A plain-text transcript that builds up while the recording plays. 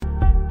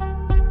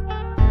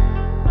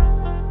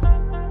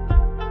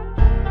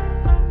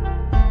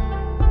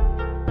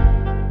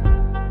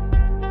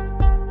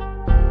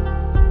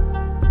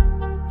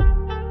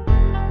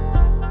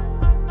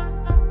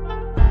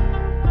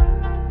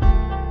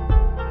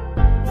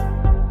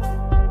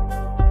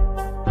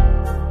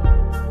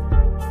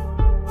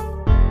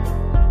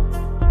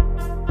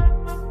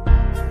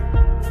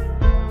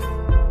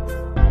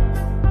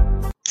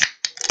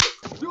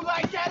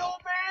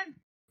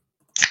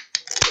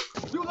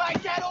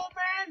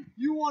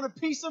want a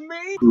piece of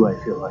me? Do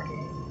I feel lucky?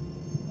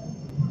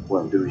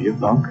 Well, do you,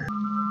 punk?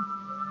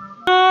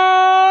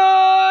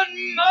 Good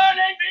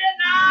morning,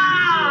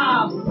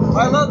 Vietnam!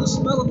 I love the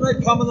smell of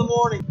napalm in the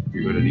morning.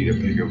 You're gonna need a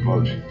bigger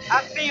boat.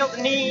 I feel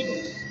the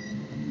need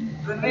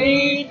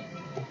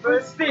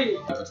for speed.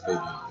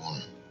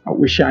 I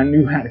wish I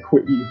knew how to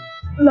quit you.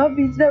 Love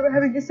means never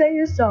having to say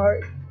you're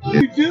sorry.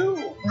 You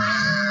do.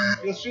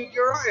 You'll shoot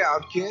your eye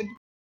out, kid.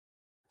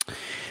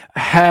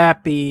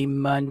 Happy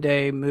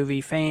Monday, movie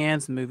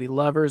fans, movie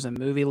lovers, and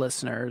movie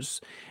listeners.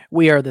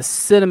 We are the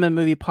Cinnamon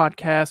Movie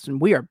Podcast,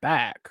 and we are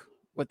back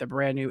with a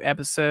brand new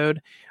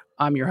episode.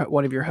 I'm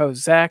one of your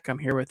hosts, Zach. I'm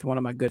here with one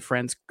of my good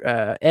friends,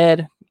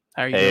 Ed.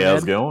 How are you doing, Hey,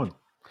 how's Ed? it going?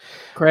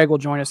 Craig will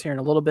join us here in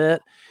a little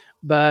bit.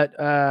 But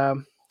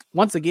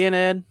once again,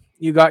 Ed,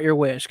 you got your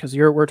wish because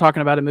we're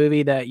talking about a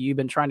movie that you've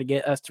been trying to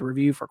get us to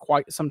review for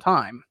quite some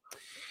time.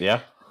 Yeah.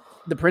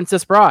 The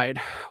Princess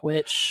Bride,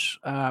 which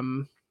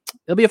it'll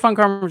be a fun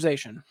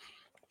conversation.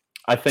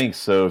 I think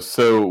so.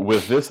 So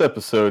with this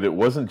episode, it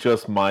wasn't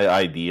just my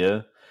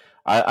idea.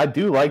 I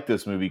do like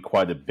this movie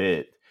quite a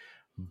bit,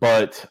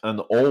 but an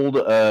old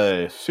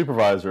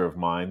supervisor of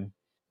mine,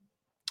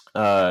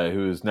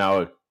 who is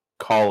now a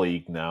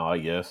colleague now, I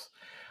guess,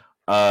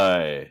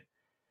 was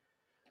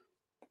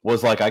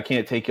like, I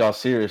can't take y'all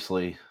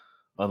seriously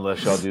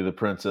unless y'all do The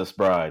Princess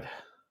Bride.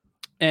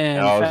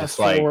 And I was fast just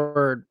like,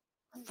 forward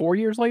 4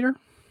 years later,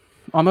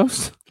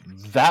 almost.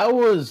 that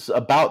was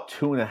about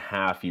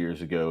 2.5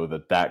 years ago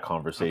that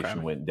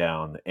conversation went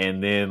down.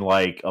 And then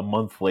like a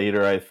month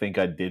later, I think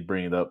I did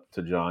bring it up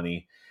to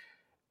Johnny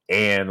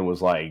and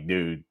was like,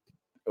 dude,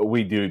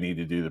 we do need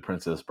to do The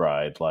Princess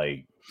Bride.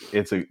 Like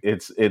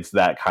it's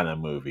that kind of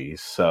movie.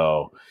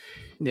 So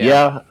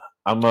yeah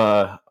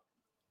I'm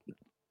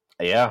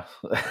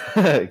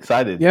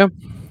excited.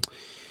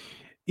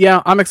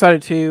 Yeah, I'm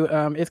excited too.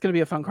 It's going to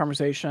be a fun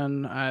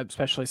conversation,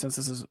 especially since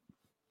this is,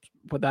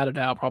 without a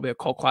doubt, probably a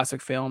cult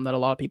classic film that a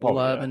lot of people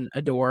love and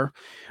adore.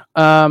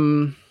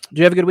 Do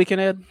you have a good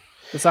weekend, Ed?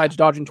 Besides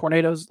dodging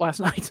tornadoes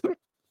last night?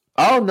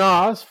 Oh no,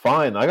 I was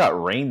fine. I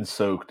got rain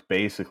soaked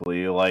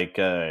basically. Like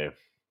I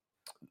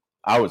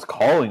was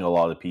calling a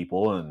lot of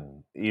people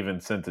and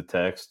even sent a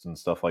text and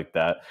stuff like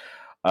that.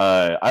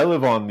 I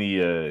live on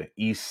the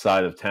east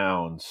side of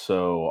town,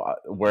 so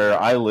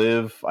where I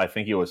live, I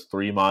think it was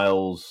 3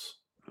 miles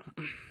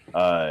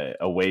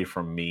away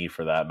from me,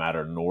 for that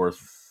matter, north.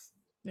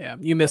 Yeah,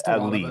 you missed a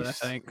at lot least. of it, I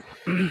think.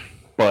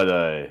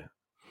 But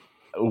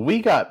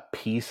we got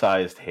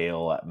pea-sized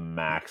hail at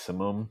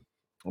maximum.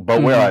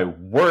 But where I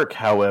work,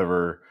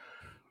 however,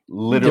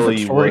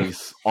 literally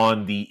was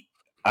on the,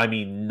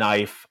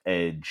 knife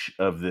edge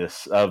of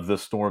the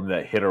storm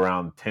that hit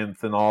around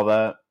 10th and all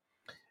that.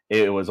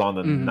 It was on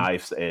the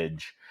knife's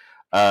edge.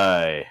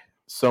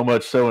 So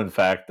much so, in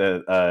fact,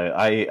 that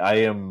I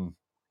am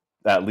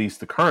at least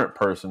the current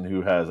person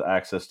who has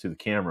access to the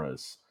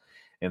cameras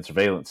and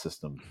surveillance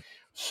system.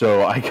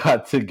 So I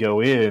got to go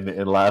in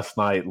and last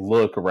night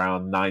look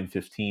around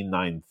 9:15,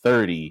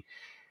 9:30,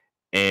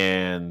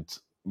 and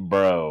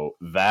bro,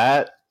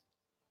 that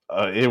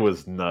it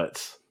was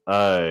nuts.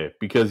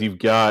 Because you've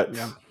got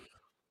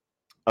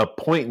a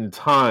point in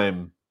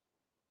time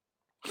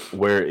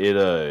where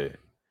it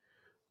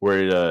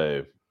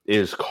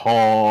is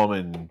calm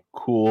and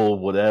cool,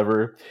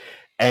 whatever,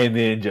 and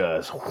then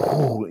just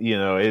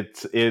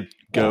it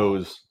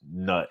goes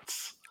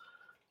nuts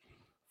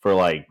for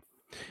like.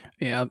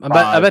 Yeah,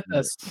 I bet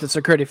the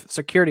security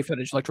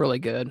footage looked really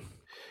good.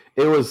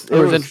 It was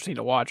interesting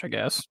to watch, I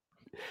guess.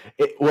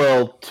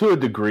 Well, to a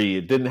degree,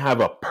 it didn't have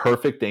a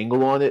perfect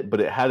angle on it,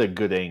 but it had a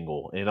good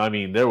angle. And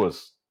there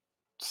was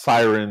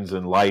sirens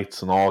and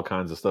lights and all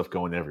kinds of stuff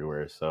going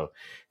everywhere. So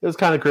it was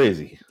kind of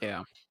crazy.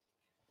 Yeah.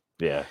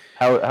 Yeah.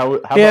 How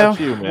about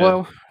you, man?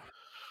 Well,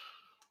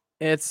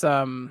 it's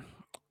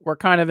we're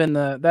kind of in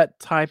that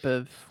time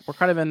of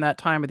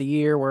the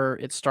year where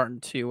it's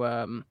starting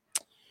to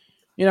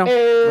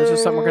it's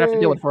just something we're gonna have to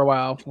deal with for a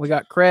while. We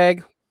got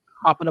Craig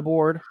hopping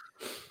aboard.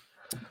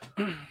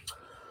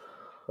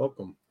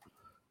 Welcome.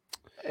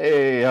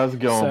 Hey, how's it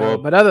going,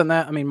 Bob? But other than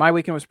that, my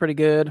weekend was pretty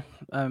good.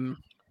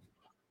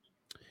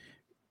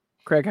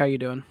 Craig, how you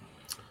doing?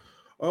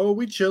 Oh,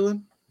 we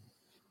chilling.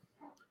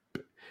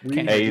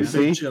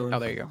 AC? Oh,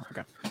 there you go.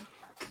 Okay.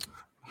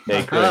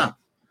 Hey, Craig.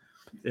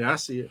 Yeah, I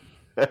see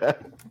it.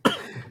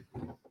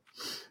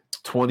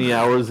 20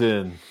 hours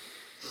in.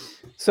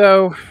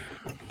 So,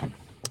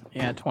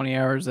 20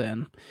 hours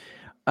in.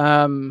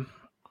 Other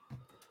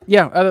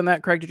than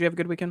that, Craig, did you have a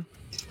good weekend?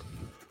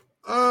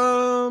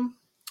 I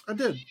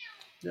did.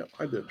 Yep,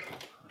 I did.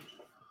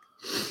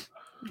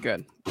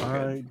 Good.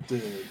 I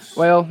did.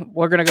 Well,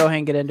 we're going to go ahead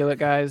and get into it,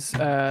 guys.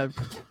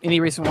 Any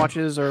recent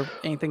watches or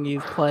anything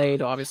you've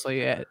played?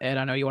 Obviously, Ed,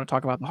 I know you want to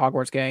talk about the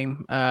Hogwarts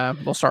game.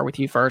 We'll start with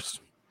you first.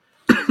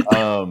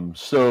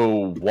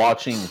 So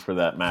watching, for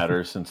that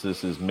matter, since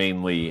this is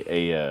mainly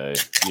a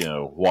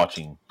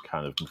watching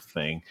kind of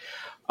thing.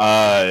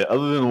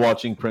 Other than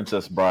watching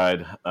Princess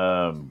Bride,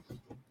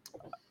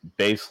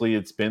 basically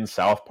it's been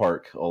South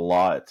Park a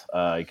lot.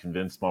 I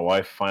convinced my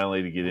wife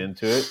finally to get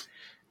into it,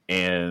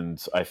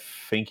 and I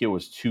think it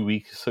was 2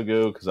 weeks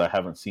ago because I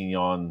haven't seen you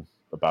on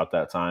about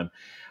that time.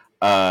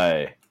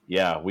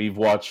 Yeah, we've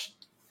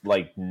watched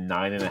like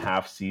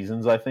 9.5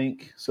 seasons, I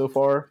think, so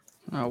far.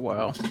 Oh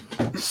wow!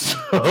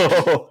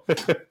 So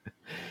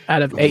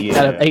out of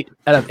 8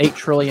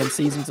 trillion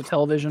seasons of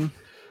television,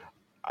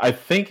 I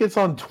think it's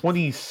on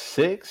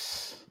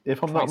 26,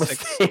 if I'm not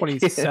 26, mistaken.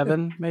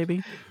 27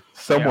 maybe.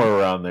 Somewhere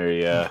around there,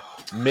 yeah.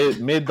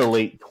 Mid to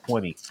late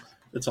 20s.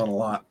 It's on a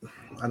lot.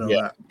 I know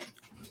Yeah.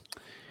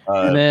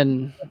 that. And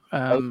then,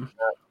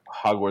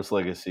 Hogwarts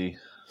Legacy.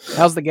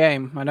 how's the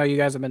game? I know you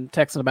guys have been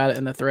texting about it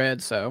in the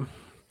thread. So,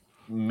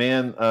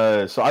 Man,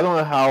 so I don't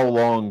know how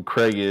long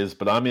Craig is,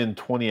 but I'm in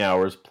 20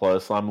 hours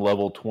plus. I'm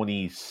level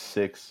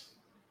 26,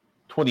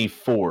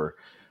 24.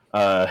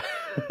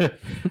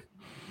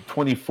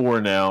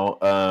 24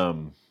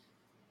 now.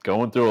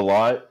 Going through a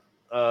lot.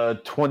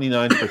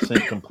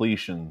 29%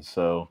 completion.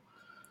 So,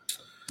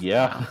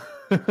 yeah.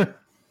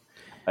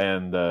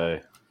 And,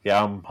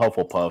 yeah, I'm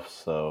Hufflepuff,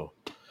 so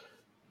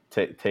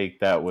take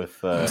that with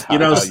You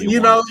know,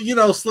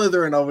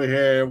 Slytherin over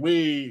here.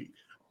 We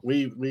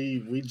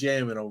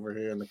jamming over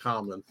here in the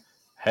common.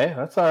 Hey,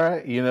 that's all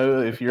right. You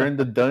know, if you're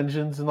into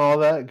dungeons and all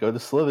that, go to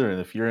Slytherin.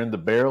 If you're into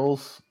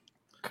barrels,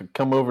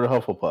 come over to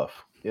Hufflepuff.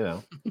 You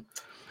know.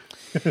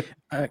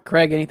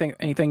 Craig,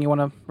 anything you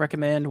want to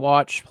recommend,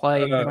 watch,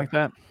 play, anything like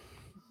that?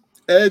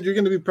 Ed, you're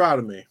going to be proud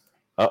of me.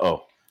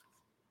 Uh-oh.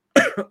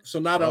 So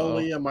not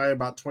only am I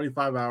about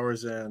 25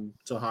 hours in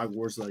to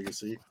Hogwarts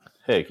Legacy,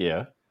 Heck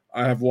yeah.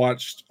 I have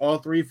watched all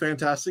 3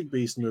 Fantastic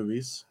Beasts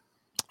movies.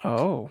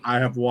 Oh, I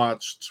have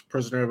watched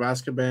Prisoner of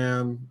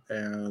Azkaban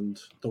and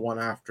the one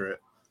after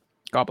it,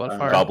 Goblet of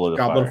Fire. Goblet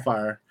of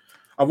Fire.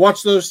 I've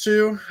watched those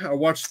 2. I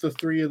watched the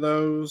 3 of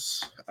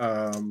those.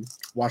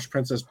 Watched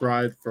Princess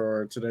Bride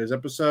for today's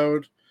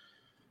episode.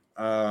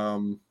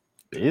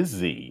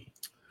 Busy.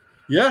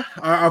 Yeah,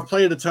 I've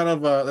played a ton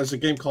of. There's a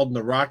game called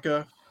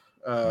Naraka.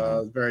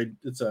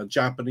 It's a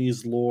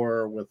Japanese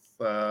lore with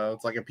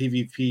it's like a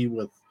PvP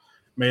with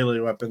melee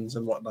weapons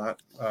and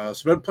whatnot. So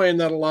I've been playing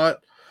that a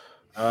lot.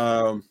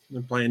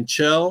 Been playing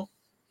Chill.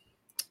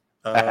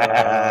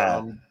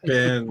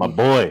 Been My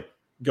boy.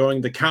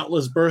 going to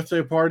countless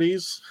birthday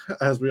parties.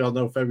 As we all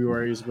know,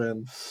 February's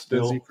been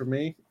busy for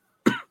me.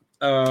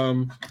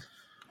 Yeah,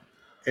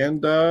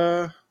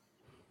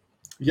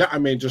 I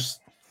mean,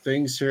 just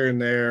things here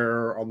and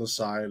there on the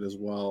side as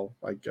well.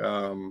 Like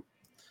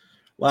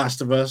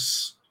Last of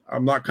Us.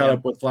 I'm not caught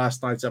up with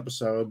last night's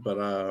episode,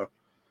 but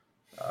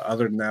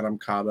other than that, I'm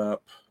caught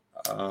up.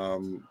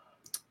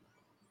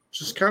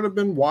 Just kind of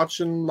been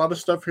watching a lot of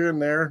stuff here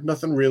and there.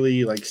 Nothing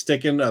really like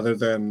sticking other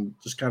than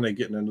just kind of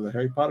getting into the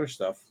Harry Potter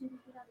stuff.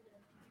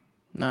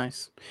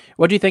 Nice.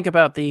 What do you think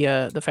about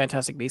the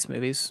Fantastic Beasts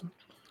movies?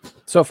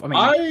 So,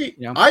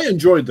 I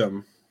enjoyed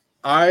them.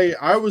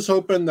 I was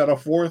hoping that a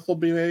 4th will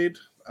be made.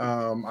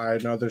 I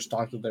know there's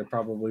talk that there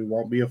probably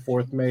won't be a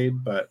 4th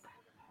made, but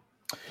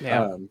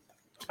yeah.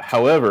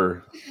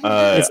 However,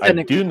 I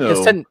do know.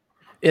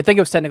 I think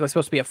it was technically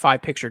supposed to be a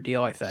 5-picture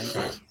deal. I think.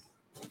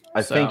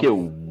 I think it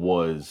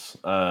was.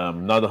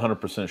 Not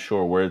 100%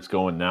 sure where it's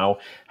going now.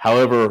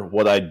 However,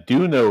 what I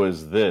do know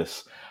is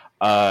this.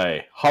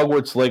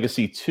 Hogwarts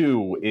Legacy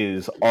 2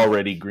 is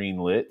already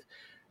greenlit.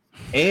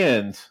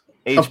 And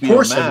HBO of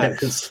course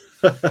Max. It is.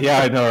 Yeah,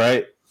 I know,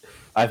 right?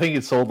 I think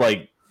it sold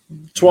like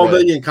 12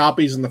 million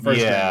copies in the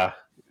first day. Yeah.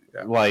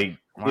 Like,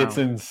 it's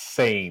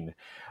insane.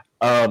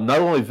 Not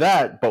only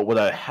that, but what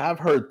I have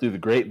heard through the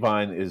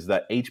grapevine is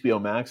that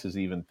HBO Max is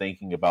even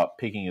thinking about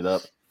picking it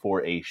up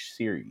for a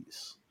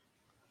series.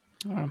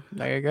 Oh,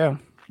 there you go.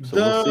 So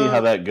we'll see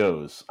how that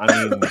goes.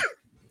 I mean,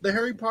 the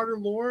Harry Potter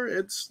lore,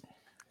 it's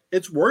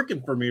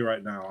working for me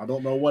right now. I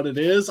don't know what it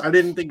is. I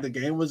didn't think the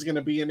game was going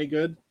to be any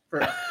good.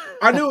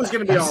 I knew it was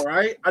going to be all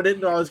right. I didn't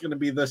know I was going to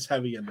be this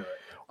heavy into it.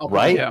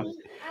 Right? Yeah.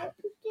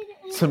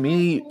 To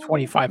me,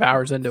 25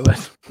 hours into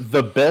it.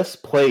 The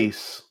best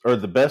place, or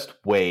the best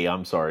way,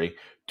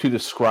 to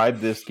describe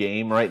this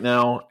game right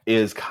now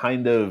is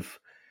kind of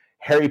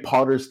Harry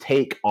Potter's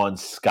take on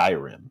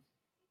Skyrim.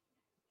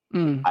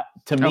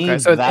 To me, okay,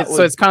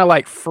 so it's kind of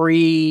like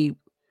free.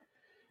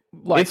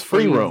 Like it's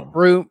free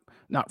roam.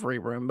 Not free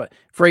room, but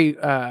free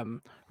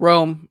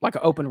roam, like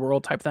an open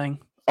world type thing.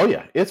 Oh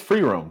yeah, it's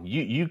free roam.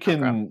 You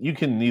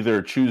can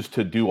either choose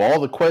to do all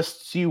the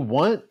quests you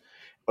want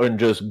and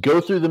just go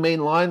through the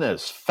main line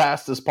as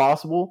fast as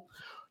possible.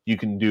 You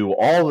can do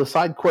all the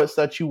side quests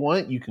that you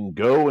want. You can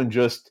go and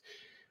just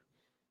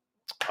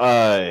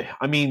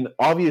I mean,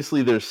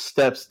 obviously there's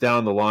steps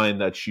down the line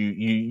that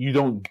you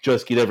don't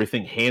just get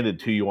everything handed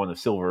to you on a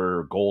silver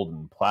or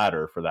golden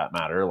platter for that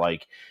matter.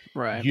 Like,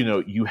 right.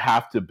 You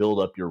have to build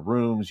up your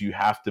rooms, you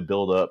have to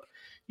build up,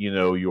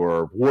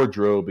 your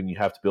wardrobe, and you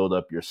have to build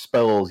up your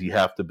spells. You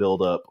have to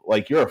build up,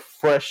 like, you're a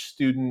fresh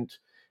student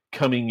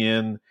coming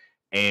in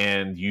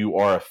and you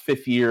are a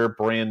 5th year,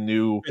 brand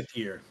new 5th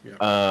year,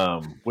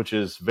 yeah. Which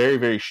is very,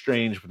 very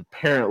strange, but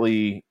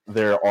apparently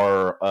there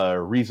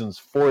are reasons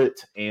for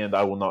it, and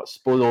I will not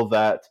spoil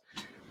that.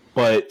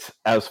 But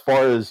as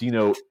far as,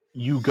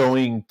 you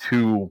going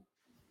to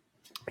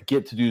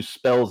get to do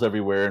spells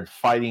everywhere and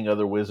fighting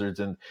other wizards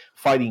and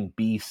fighting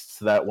beasts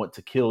that want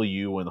to kill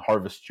you and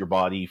harvest your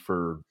body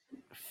for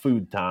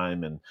food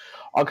time and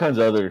all kinds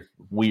of other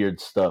weird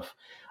stuff.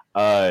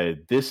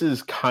 This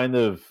is kind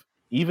of,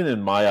 even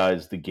in my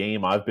eyes, the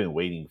game I've been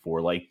waiting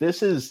for. Like,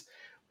 this is,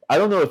 I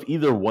don't know if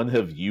either one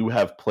of you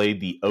have played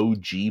the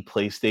OG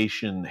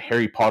PlayStation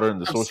Harry Potter and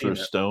the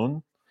Sorcerer's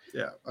Stone.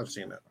 Yeah, I've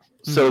seen it.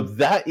 So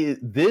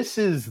this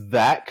is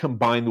that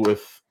combined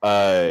with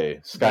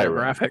Skyrim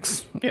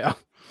graphics. Yeah.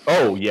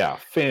 Oh yeah,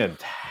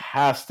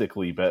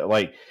 fantastically better,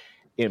 like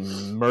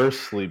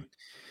immensely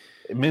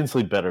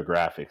better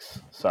graphics.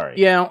 Sorry.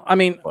 Yeah, I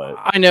mean, But-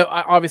 I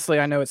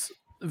know it's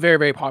very,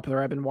 very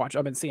popular. I've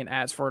been seeing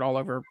ads for it all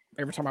over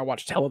every time I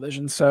watch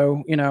television.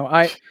 So,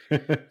 it's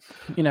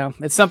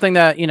something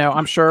that,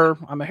 I'm sure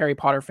I'm a Harry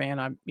Potter fan.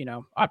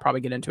 I'd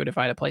probably get into it if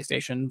I had a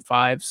PlayStation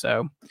 5.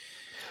 So,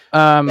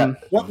 One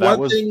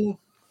thing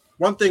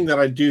that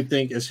I do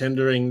think is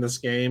hindering this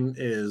game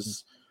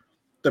is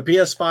the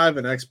PS5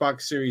 and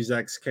Xbox Series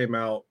X came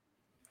out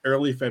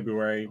early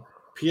February.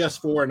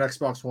 PS4 and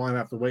Xbox One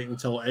have to wait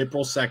until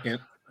April 2nd.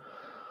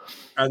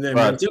 And then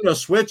Nintendo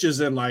Switch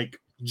is in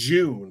like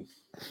June.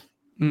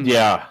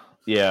 Yeah.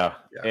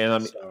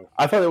 And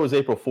I thought it was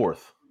April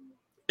 4th.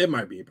 It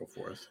might be April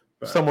 4th.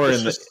 Somewhere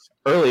in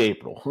early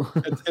April.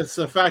 it's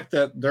the fact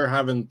that they're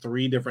having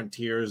 3 different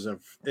tiers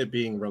of it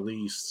being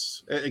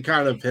released. It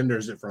kind of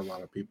hinders it for a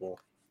lot of people.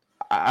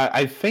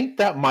 I think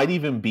that might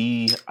even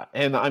be,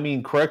 and I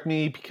mean, correct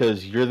me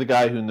because you're the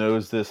guy who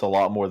knows this a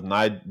lot more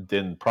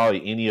than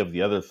probably any of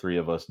the other 3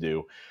 of us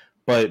do,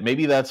 but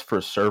maybe that's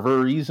for server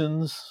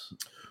reasons.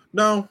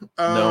 No.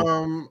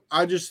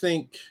 I just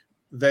think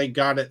they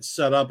got it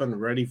set up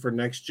and ready for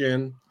next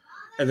gen,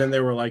 and then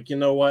they were like, you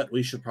know what,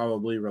 we should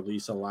probably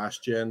release a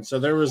last gen. So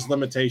there was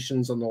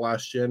limitations on the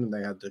last gen, and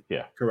they had to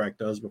correct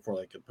those before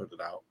they could put it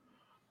out.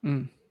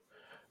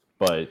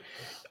 But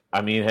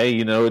I mean, hey,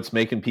 it's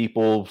making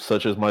people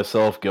such as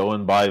myself go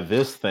and buy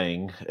this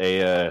thing.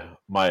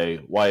 My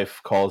wife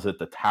calls it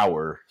the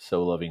tower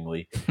so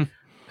lovingly.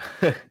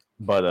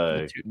 But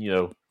the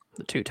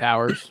 2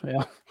 towers,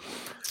 yeah.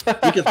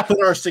 We could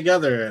put ours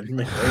together and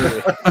make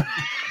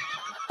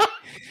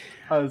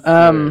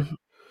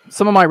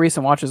some of my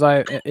recent watches,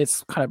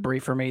 it's kind of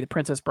brief for me. The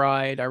Princess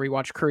Bride, I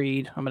rewatched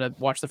Creed. I'm gonna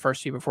watch the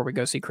first 2 before we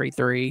go see Creed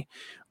 3.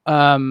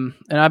 And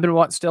I've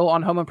been still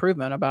on Home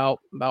Improvement about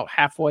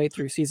halfway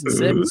through season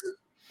 6.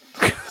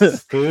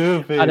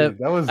 Stupid. Out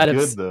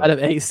of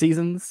 8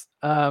 seasons.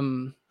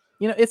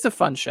 It's a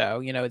fun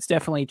show. It's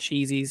definitely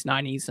cheesy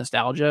 90s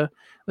nostalgia,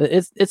 but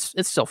it's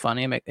still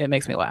funny. It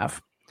makes me laugh.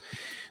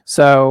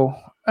 So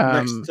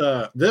next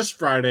this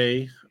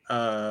Friday,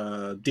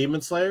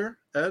 Demon Slayer.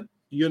 Ed,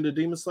 you into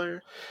Demon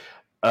Slayer?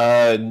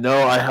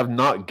 No, I have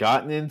not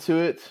gotten into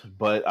it,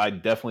 but I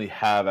definitely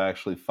have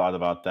actually thought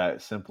about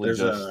that.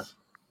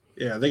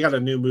 They got a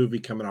new movie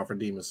coming out for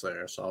Demon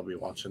Slayer, so I'll be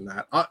watching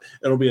that.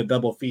 It'll be a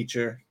double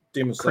feature: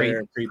 Demon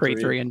Slayer, Creed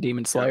 3 and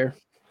Demon Slayer.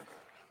 Yeah.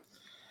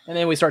 And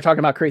then we start talking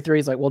about Creed 3.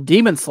 It's like, well,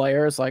 Demon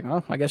Slayer. It's like,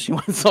 oh, I guess you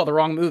went and saw the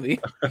wrong movie.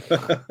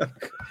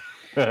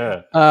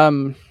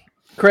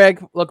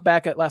 Craig, look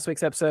back at last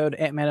week's episode,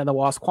 Ant-Man and the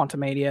Wasp: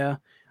 Quantumania.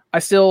 I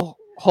still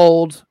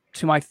hold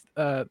to my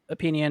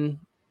opinion.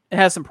 It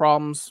has some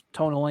problems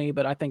tonally,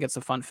 but I think it's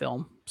a fun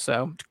film.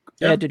 So,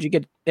 Ed, did you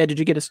get a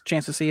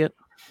chance to see it?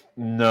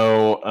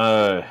 No,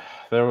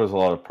 there was a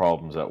lot of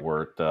problems at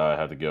work that I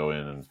had to go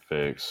in and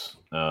fix.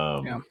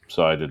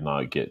 So I did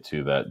not get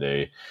to that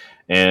day,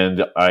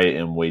 and I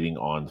am waiting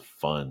on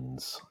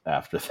funds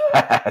after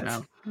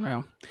that.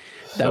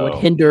 That would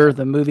hinder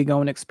the movie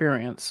going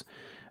experience.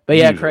 But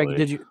yeah, usually.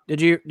 Craig,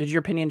 did your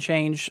opinion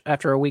change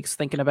after a week's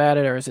thinking about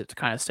it, or is it to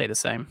kind of stay the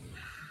same?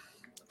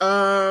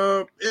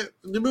 The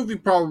movie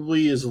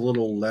probably is a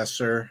little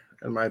lesser,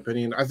 in my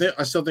opinion.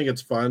 I still think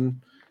it's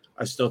fun.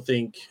 I still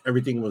think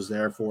everything was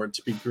there for it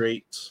to be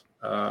great.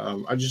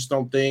 I just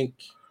don't think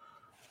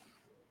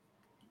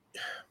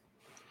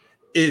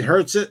it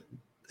hurts it.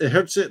 It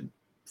hurts it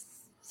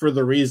for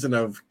the reason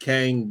of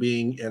Kang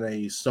being in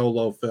a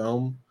solo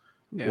film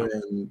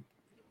when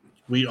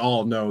we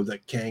all know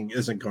that Kang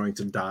isn't going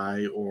to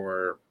die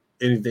or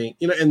anything.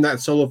 In that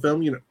solo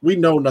film, we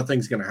know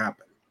nothing's going to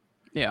happen.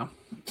 Yeah.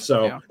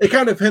 So it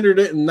kind of hindered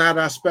it in that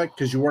aspect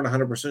because you weren't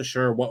 100%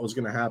 sure what was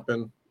going to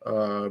happen.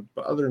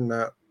 But other than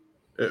that,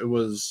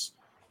 there's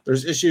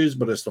issues,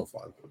 but it's still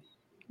fun.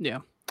 Yeah.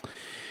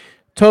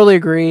 Totally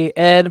agree.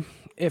 Ed,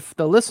 if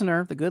the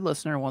good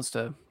listener wants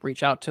to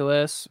reach out to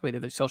us, whether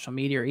through social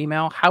media or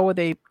email, how would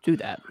they do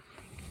that?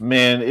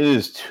 Man, it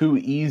is too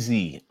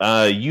easy.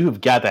 You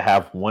have got to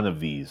have one of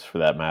these for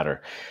that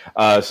matter.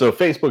 So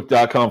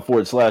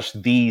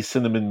Facebook.com/The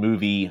Cinnamon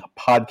Movie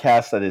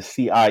Podcast. That is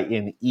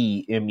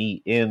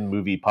CINEMEN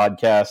Movie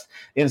Podcast.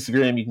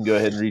 Instagram, you can go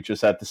ahead and reach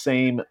us at the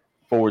same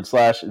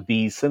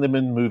 /The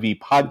Cinnamon Movie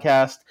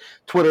Podcast.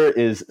 Twitter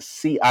is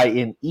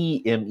CINEMEN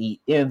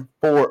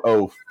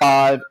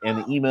 405. And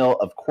the email,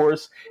 of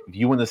course, if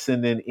you want to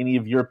send in any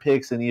of your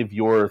picks, any of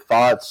your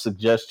thoughts,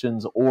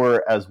 suggestions,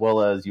 or as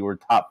well as your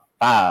top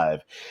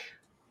 5,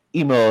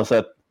 email us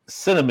at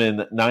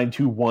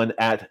cinnamon921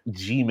 at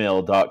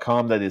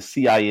gmail.com. That is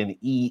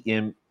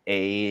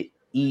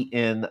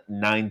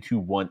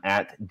CINEMAEN921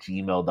 at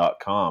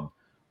gmail.com.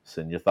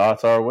 Send your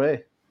thoughts our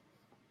way.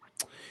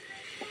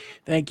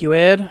 Thank you,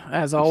 Ed.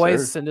 As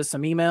always, sir. send us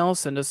some emails,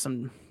 send us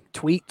some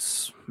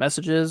tweets,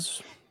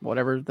 messages,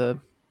 whatever the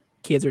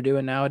kids are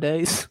doing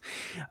nowadays.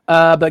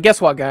 But guess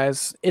what,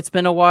 guys? It's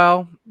been a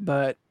while,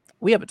 but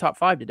we have a top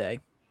 5 today,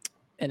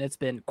 and it's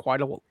been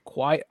quite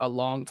a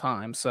long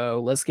time.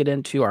 So let's get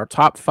into our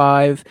top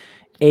 5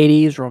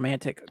 80s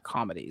romantic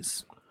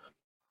comedies.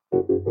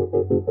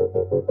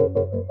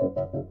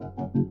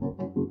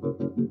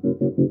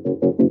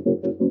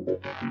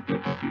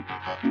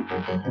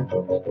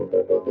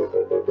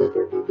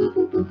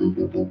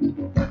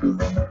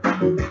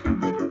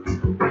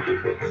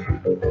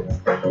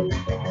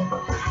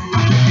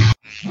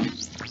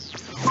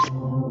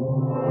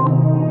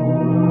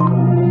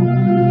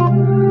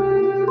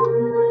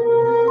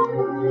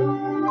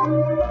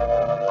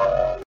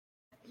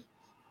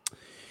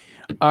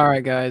 All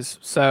right, guys.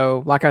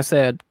 So, like I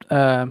said,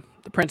 The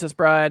Princess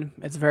Bride,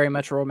 it's very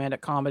much a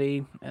romantic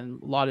comedy and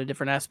a lot of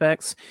different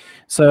aspects.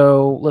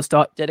 So let's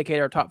dedicate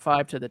our top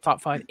 5 to the top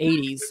 5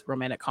 80s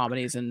romantic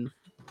comedies, and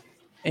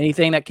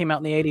anything that came out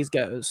in the 80s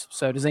goes.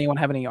 So does anyone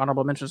have any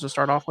honorable mentions to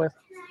start off with?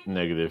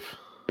 Negative.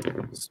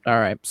 All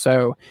right.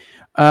 So,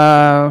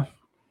 Ed,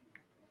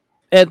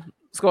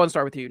 let's go ahead and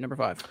start with you. Number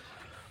 5.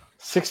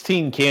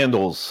 16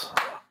 Candles.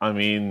 I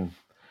mean,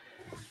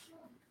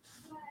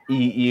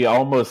 you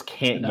almost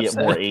can't get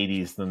more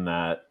 80s than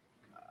that.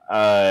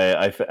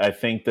 I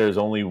think there's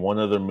only one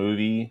other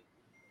movie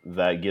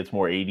that gets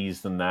more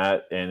 80s than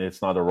that, and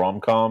it's not a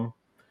rom-com.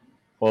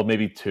 Well,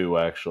 maybe 2,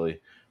 actually.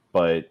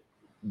 But,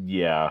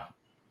 yeah,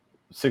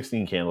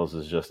 16 Candles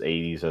is just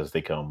 80s as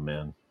they come,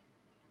 man.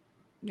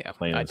 Yeah,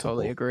 I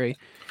totally agree.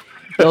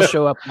 It'll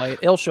show up late.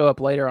 It'll show up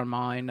later on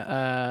mine.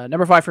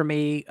 Number 5 for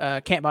me,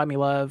 Can't Buy Me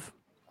Love.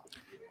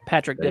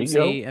 Patrick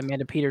Dempsey,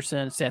 Amanda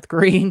Peterson, Seth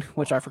Green,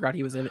 which I forgot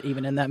he was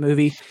even in that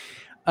movie.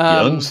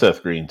 Young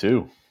Seth Green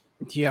too.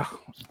 Yeah,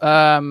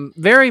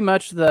 very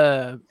much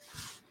the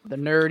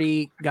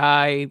nerdy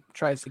guy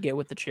tries to get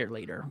with the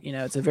cheerleader. You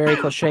know, it's a very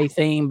cliche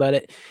theme,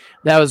 but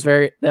that was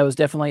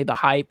definitely the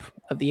hype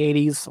of the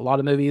 80s. A lot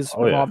of movies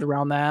revolved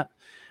around that,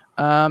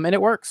 and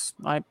it works.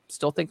 I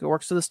still think it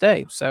works to this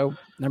day. So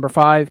number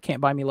 5, Can't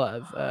Buy Me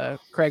Love.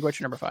 Craig, what's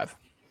your number 5?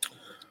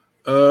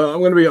 I'm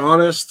going to be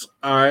honest.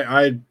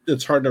 I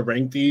it's hard to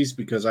rank these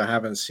because I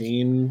haven't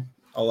seen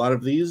a lot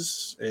of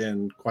these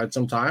in quite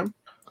some time.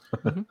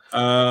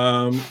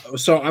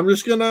 So I'm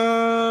just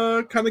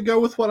gonna kind of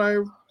go with what I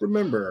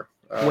remember.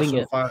 Wing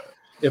it.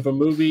 If a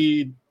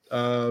movie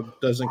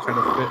doesn't kind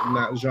of fit in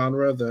that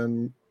genre,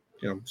 then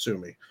sue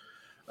me.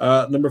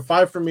 Number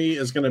 5 for me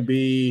is going to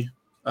be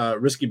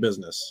Risky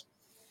Business.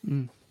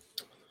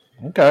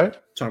 Okay.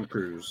 Tom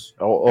Cruise.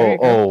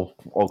 Oh,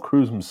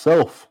 Cruise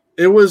himself.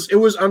 It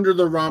was under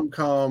the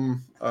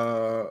rom-com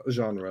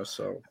genre,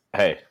 so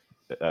hey,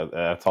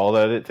 that's all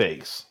that it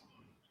takes.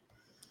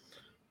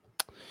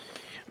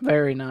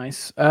 Very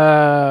nice.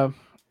 Ed,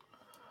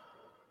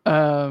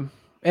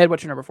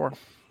 what's your number 4?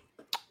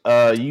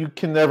 You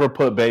can never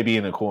put Baby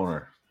in a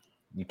corner.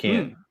 You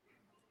can't.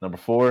 Number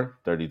 4,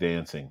 Dirty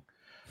Dancing.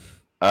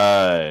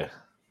 Man,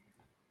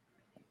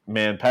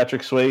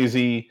 Patrick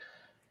Swayze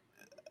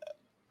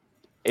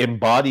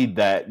embodied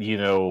that,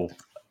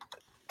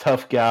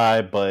 tough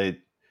guy, but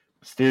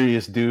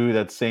mysterious dude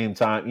at the same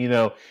time.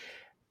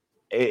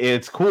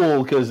 It's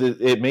cool because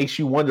it makes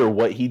you wonder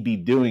what he'd be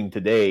doing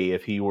today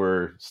if he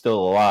were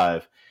still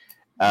alive.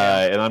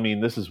 And I mean,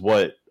 this is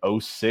what,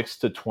 06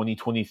 to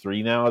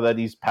 2023 now that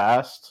he's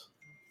passed,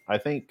 I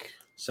think.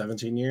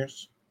 17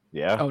 years?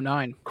 Yeah.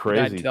 09.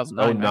 Crazy.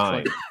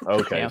 2009.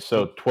 Okay, yeah.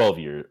 So 12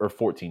 years, or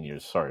 14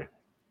 years, sorry.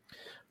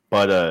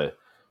 But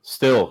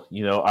still,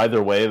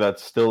 either way,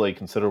 that's still a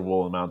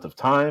considerable amount of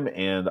time,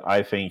 and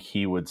I think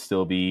he would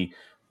still be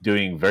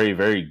doing very,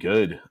 very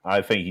good.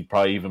 I think he'd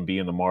probably even be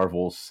in the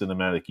Marvel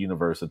Cinematic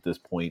Universe at this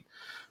point,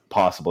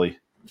 possibly.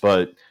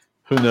 But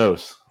who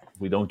knows?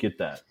 We don't get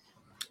that.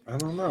 I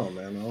don't know,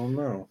 man. I don't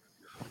know.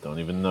 Don't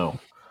even know.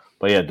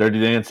 But yeah, Dirty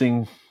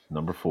Dancing,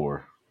 number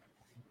 4.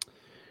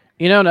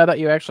 Now that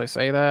you actually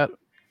say that,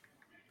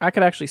 I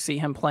could actually see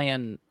him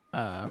playing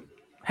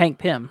Hank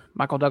Pym,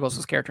 Michael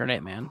Douglas's character in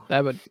Ant-Man.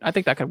 I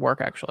think that could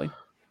work actually,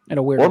 in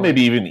a weird way. Or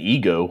maybe even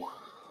Ego.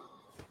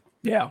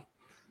 Yeah,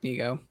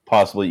 Ego.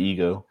 Possibly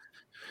Ego.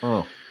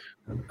 Oh.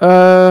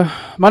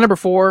 My number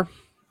 4,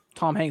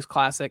 Tom Hanks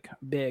classic,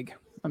 Big.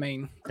 I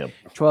mean,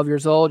 12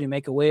 years old, you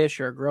make a wish,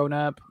 you're a grown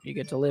up, you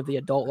get to live the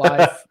adult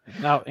life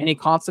without any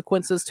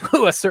consequences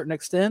to a certain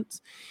extent.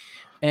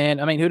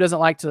 And I mean, who doesn't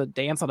like to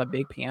dance on a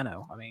big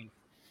piano? I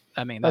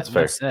mean, that's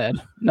fair.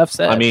 Enough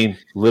said. I mean,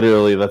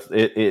 literally, that's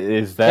it.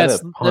 Is that a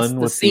pun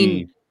with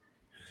the?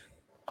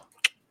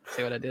 See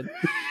what I did?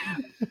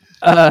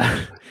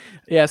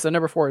 Yeah. So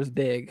number 4 is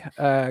Big.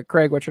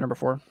 Craig, what's your number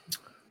 4?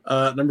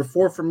 Number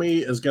 4 for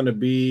me is going to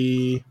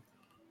be.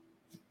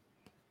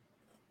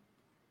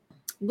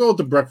 We'll go with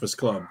The Breakfast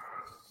Club.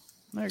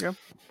 There you go.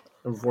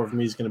 Number 4 for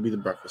me is going to be The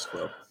Breakfast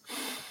Club.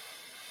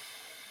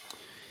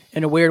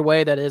 in a weird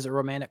way, that is a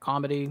romantic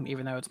comedy,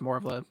 even though it's more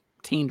of a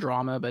teen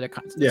drama, but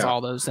it's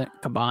all those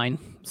combined.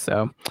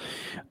 So,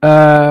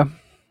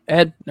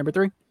 Ed, number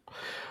 3.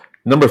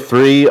 Number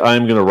 3,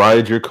 I'm gonna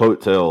ride your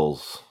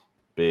coattails.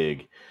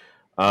 Big,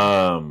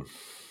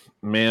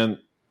 man.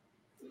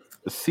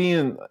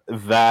 Seeing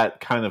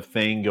that kind of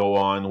thing go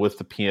on with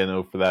the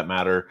piano, for that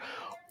matter,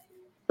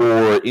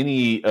 or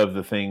any of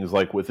the things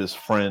like with his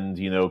friend,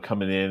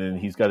 coming in and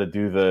he's got to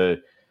do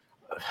the.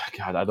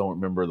 God, I don't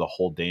remember the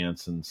whole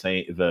dance and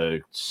say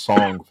the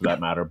song for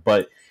that matter,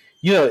 but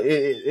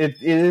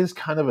it is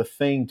kind of a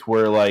thing to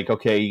where, like,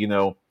 okay,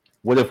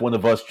 what if one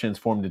of us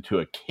transformed into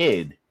a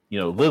kid,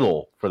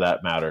 little for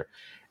that matter,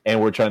 and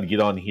we're trying to get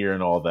on here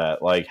and all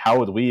that. Like, how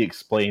would we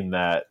explain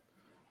that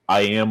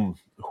I am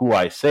who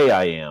I say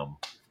I am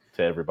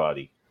to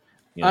everybody?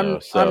 I'm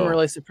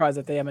really surprised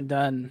that they haven't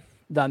done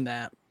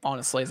that,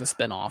 honestly, as a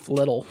spinoff.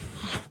 Little,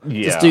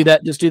 just do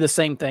that. Just do the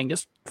same thing.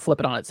 Just flip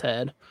it on its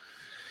head.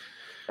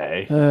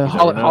 Hey,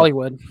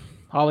 Hollywood,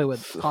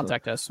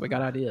 contact us. We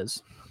got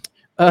ideas.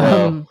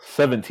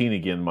 17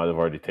 again might have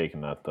already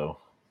taken that though.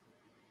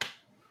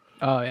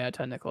 Oh yeah,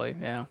 technically,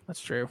 yeah,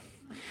 that's true.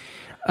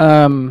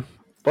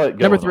 But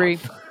number 3,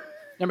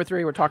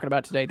 we're talking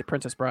about today, The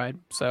Princess Bride.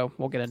 So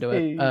we'll get into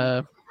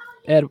it.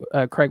 Ed,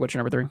 Craig, what's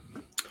your number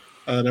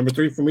 3? Number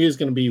 3 for me is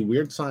going to be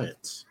Weird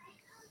Science.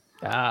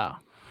 Ah.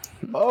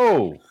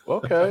 Oh,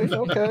 okay.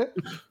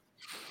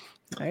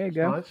 There you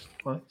go.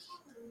 Nice.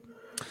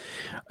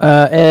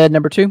 Ed,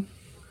 number 2.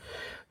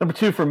 Number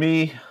 2 for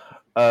me,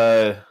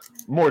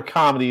 more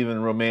comedy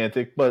than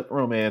romantic, but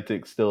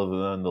romantic still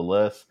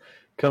nonetheless.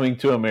 Coming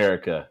to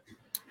America.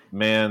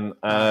 Man,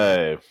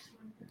 that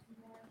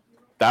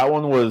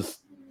one was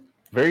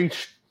very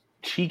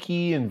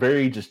cheeky and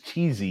very just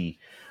cheesy,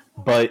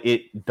 but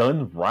it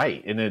done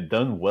right, and it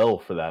done well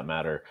for that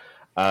matter.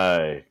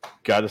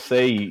 Gotta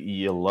say,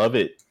 you love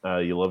it.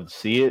 You love to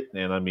see it,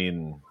 and I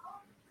mean,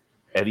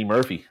 Eddie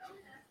Murphy.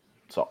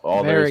 That's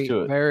all there is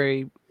to it.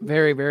 Very,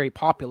 very, very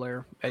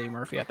popular Eddie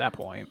Murphy at that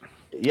point.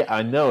 Yeah,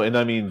 I know, and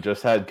I mean,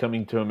 just had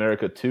Coming to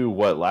America 2,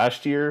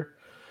 last year?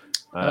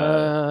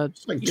 I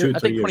think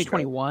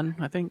 2021.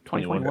 I think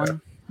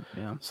 2021.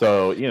 Yeah.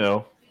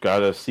 So,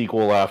 got a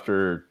sequel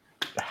after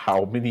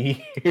how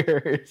many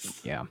years?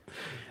 Yeah.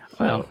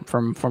 Well,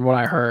 from what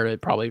I heard,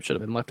 it probably should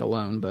have been left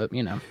alone, but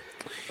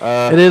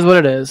it is what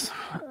it is.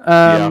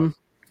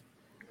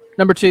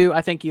 Number 2,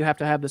 I think you have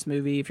to have this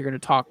movie if you're going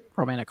to talk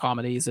romantic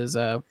comedies, is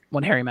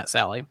When Harry Met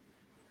Sally.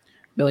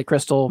 Billy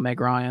Crystal, Meg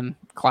Ryan,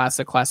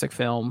 classic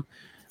film.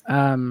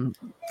 And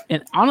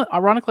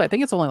ironically, I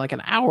think it's only like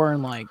an hour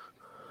and like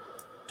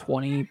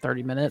 20,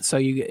 30 minutes. So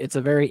it's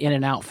a very in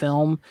and out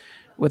film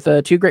with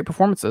 2 great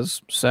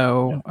performances.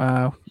 So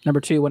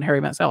number 2, When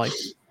Harry Met Sally.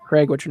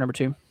 Craig, what's your number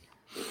 2?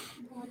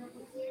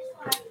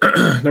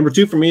 Number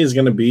 2 for me is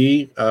going to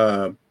be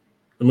the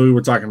movie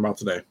we're talking about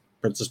today,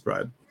 Princess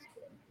Bride.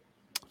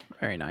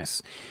 Very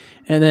nice.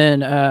 And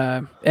then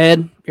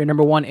Ed, your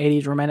number 1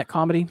 80s romantic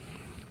comedy.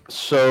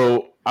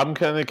 So I'm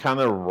gonna kind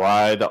of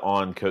ride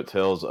on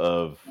coattails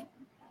of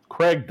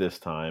Craig this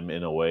time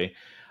in a way.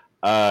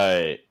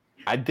 I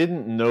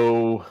didn't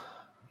know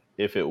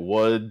if it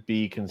would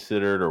be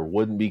considered or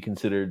wouldn't be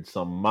considered.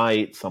 Some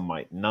might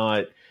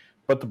not.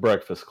 But The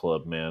Breakfast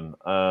Club, man.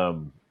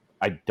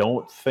 I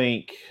don't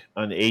think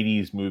an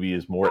 80s movie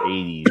is more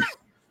 80s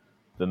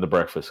than The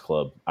Breakfast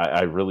Club.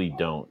 I really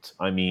don't.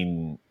 I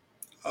mean...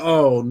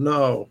 Oh,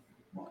 no.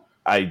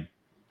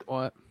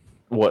 What?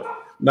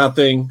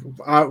 Nothing.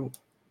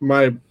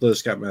 My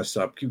list got messed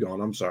up. Keep going.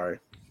 I'm sorry.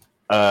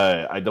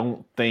 I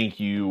don't think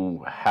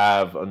you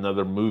have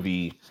another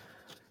movie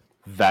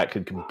that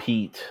could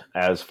compete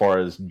as far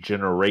as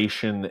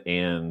generation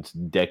and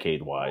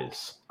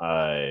decade-wise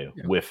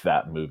with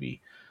that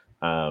movie.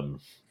 And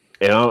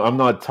I'm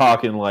not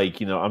talking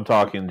like, I'm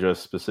talking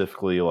just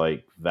specifically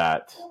like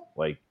that,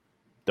 like,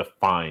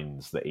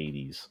 defines the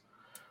 80s.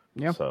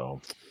 Yeah.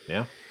 So,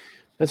 yeah.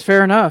 That's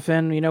fair enough.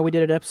 And, we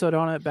did an episode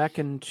on it back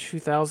in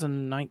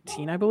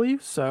 2019, I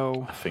believe.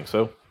 So I think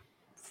so.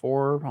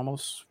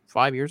 Almost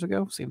 5 years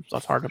ago.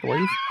 That's hard to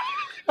believe.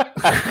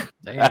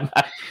 Damn.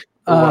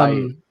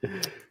 Right.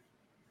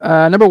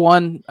 Number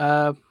 1,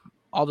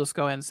 I'll just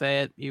go ahead and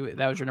say it.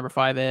 That was your number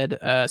 5,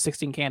 Ed.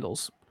 16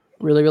 Candles.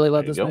 Really, really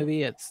love this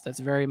movie. That's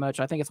very much,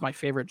 I think it's my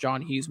favorite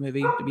John Hughes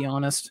movie, to be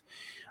honest.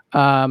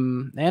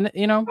 And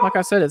like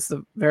I said, it's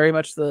very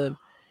much the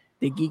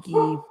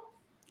geeky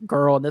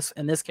girl in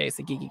this case.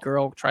 The geeky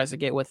girl tries to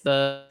get with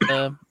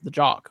the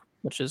jock,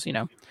 which is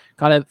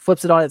kind of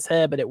flips it on its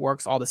head, but it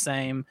works all the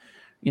same.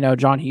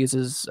 John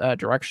Hughes's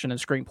direction and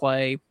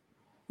screenplay,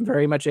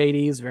 very much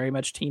 80s, very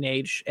much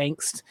teenage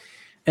angst,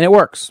 and it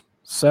works.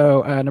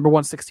 So number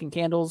 1, 16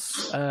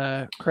 Candles.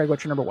 Craig,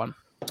 what's your number 1?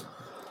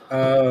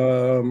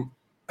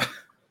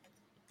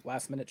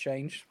 Last minute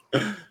change.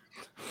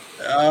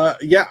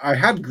 Yeah, I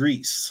had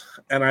Grease,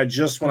 and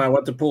when I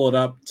went to pull it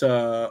up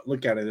to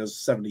look at it, it was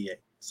 78.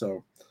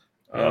 So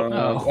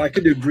I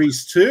could do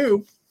Grease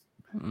too.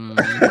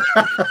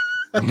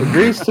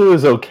 Grease 2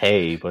 is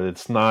okay, but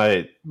it's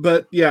not.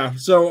 But yeah,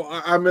 so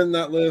I'm in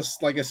that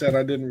list. Like I said,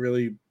 I didn't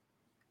really.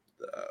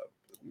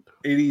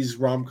 80s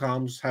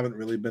rom-coms haven't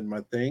really been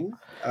my thing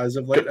as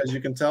of late, as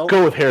you can tell.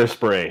 Go with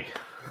Hairspray.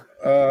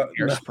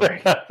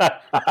 Hairspray.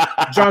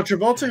 John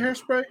Travolta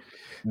Hairspray?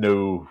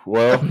 No.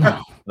 Well,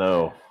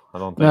 no. I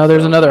don't think No,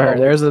 there's so. another hair.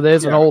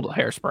 There's an old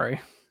Hairspray.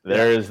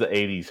 There is the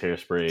 80s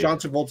Hairspray. John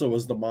Travolta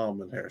was the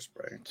mom in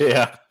Hairspray.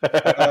 Yeah.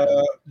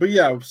 But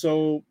yeah,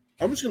 so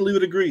I'm just going to leave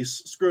it at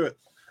Grease. Screw it.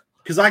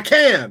 Because I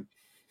can.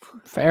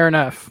 Fair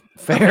enough.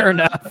 Fair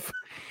enough.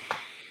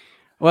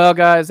 Well,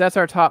 guys, that's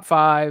our top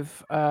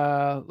 5.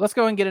 Let's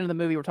go and get into the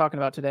movie we're talking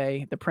about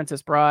today, The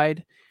Princess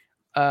Bride,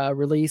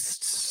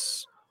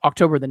 released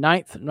October the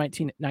 9th,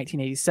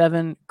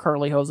 1987.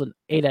 Currently holds an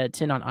 8 out of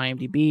 10 on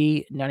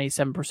IMDb,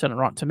 97% on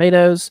Rotten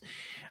Tomatoes,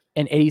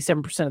 and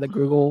 87% of the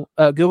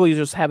Google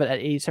users have it at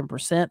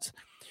 87%.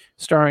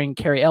 Starring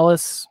Carrie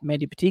Ellis,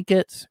 Mandy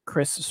Patinkin,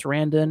 Chris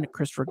Sarandon,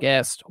 Christopher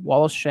Guest,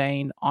 Wallace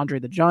Shawn, Andre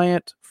the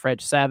Giant, Fred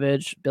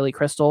Savage, Billy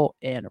Crystal,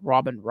 and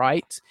Robin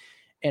Wright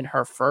in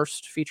her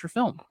first feature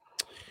film.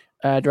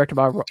 Directed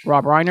by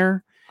Rob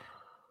Reiner.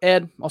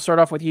 Ed, I'll start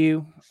off with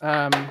you.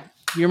 Do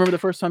you remember the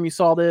first time you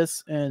saw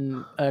this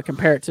and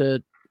compare it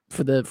to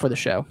for the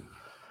show?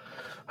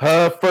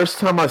 First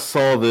time I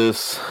saw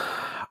this,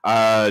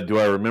 do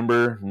I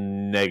remember?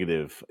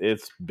 Negative.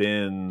 It's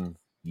been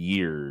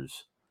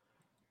years.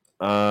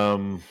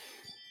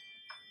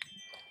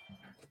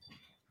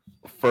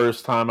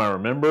 First time I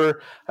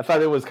remember, I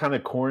thought it was kind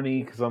of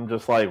corny because I'm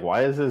just like,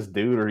 why is this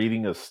dude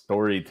reading a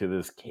story to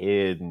this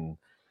kid? And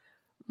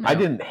I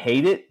didn't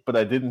hate it, but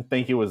I didn't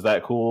think it was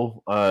that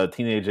cool.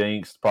 Teenage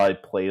angst probably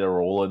played a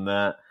role in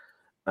that.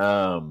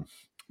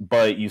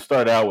 But you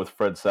start out with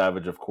Fred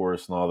Savage, of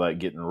course, and all that,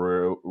 getting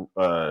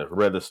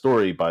read a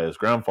story by his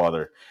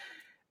grandfather.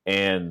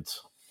 And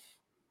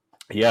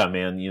yeah,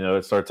 man,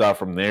 it starts out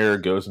from there,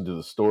 goes into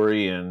the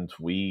story, and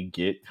we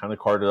get kind of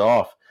carted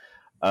off.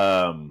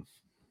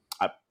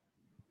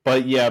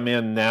 But yeah,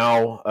 man,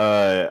 now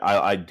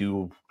I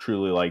do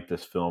truly like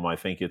this film. I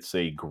think it's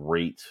a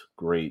great.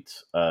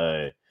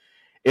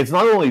 It's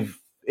not only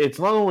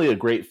a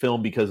great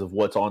film because of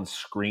what's on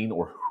screen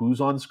or who's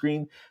on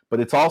screen,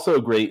 but it's also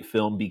a great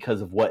film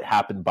because of what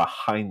happened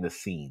behind the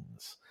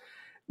scenes,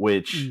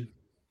 which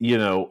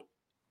it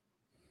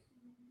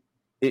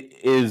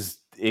is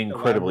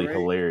incredibly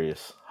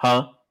hilarious,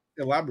 huh?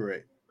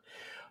 Elaborate.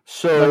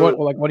 So,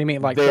 what do you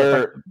mean, like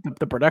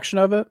the production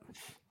of it?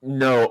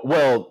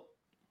 No,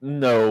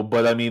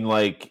 but I mean,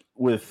 like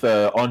with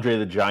Andre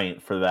the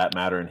Giant, for that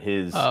matter, and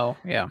his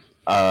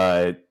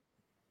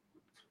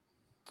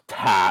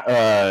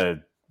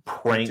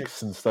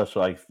pranks and stuff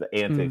like the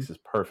antics is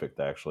perfect,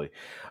 actually.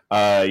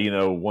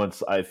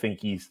 Once I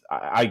think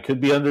I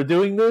could be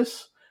underdoing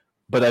this,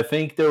 but I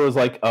think there was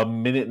like a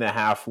 1.5 minute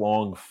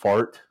long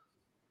fart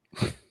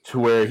to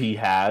where he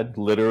had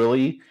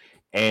literally,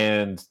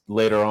 and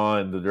later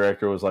on the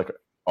director was like,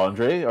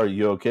 Andre, are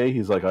you okay?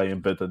 He's like, I am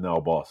better now,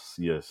 boss.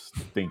 Yes,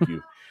 thank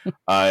you.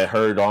 I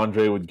heard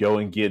Andre would go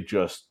and get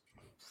just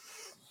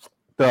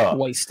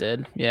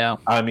wasted. Yeah.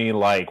 I mean,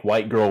 like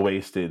white girl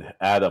wasted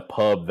at a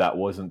pub that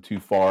wasn't too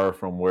far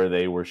from where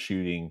they were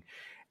shooting.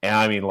 And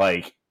I mean,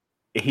 like,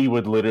 he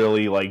would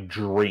literally like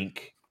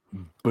drink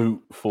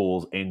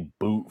bootfuls and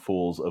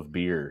bootfuls of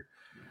beer.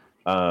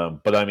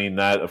 But I mean,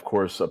 that of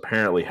course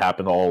apparently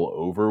happened all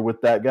over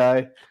with that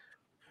guy.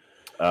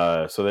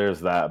 So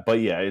there's that. But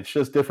yeah, it's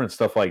just different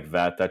stuff like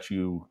that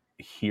you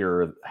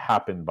hear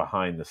happen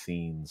behind the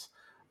scenes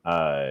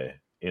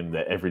in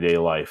the everyday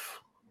life.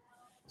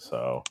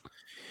 So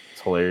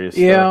it's hilarious.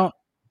 Yeah. Stuff.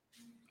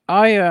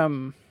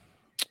 I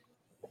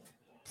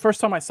first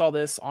time I saw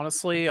this,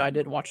 honestly, I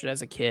didn't watch it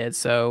as a kid,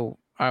 so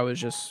I was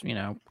just,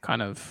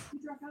 kind of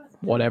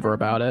whatever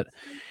about it.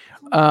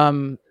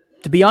 To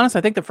be honest,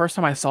 I think the first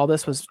time I saw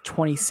this was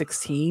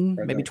 2016,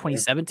 maybe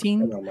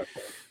 2017.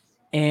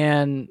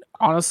 And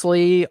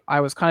honestly,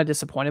 I was kind of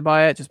disappointed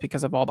by it just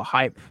because of all the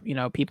hype.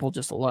 People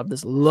just love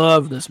this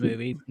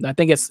movie. I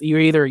think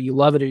you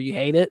love it or you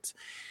hate it.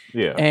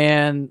 Yeah.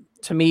 And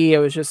to me, it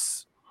was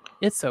just,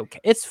 it's okay.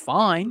 It's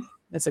fine.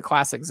 It's a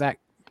classic Zach.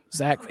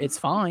 It's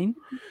fine.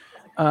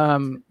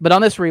 But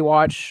on this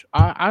rewatch,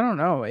 I don't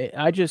know. It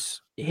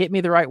hit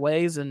me the right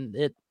ways,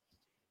 and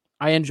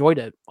I enjoyed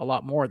it a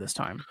lot more this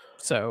time.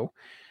 So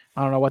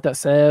I don't know what that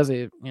says.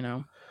 Good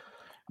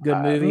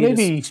movie,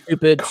 maybe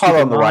stupid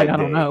on the right day. I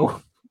don't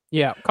know.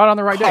 Yeah, caught on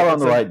the right day. Caught on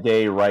the right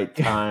day, right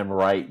time,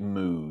 right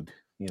mood.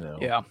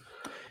 Yeah,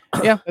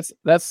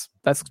 that's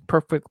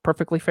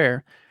perfectly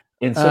fair.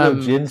 Instead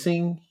of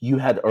ginseng, you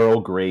had Earl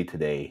Grey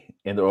today,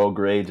 and Earl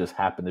Grey just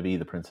happened to be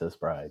the Princess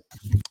Bride.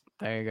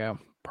 There you go.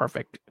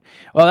 Perfect.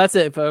 Well, that's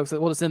it, folks.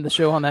 We'll just end the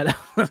show on that.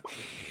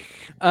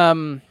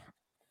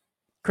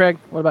 Craig,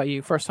 what about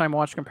you? First time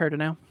watch compared to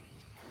now?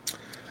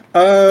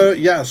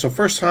 Yeah. So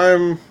first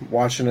time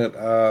watching it,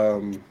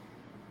 I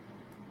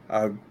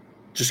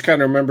just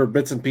kind of remember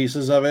bits and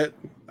pieces of it.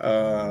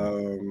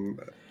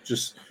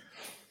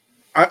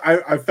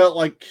 I felt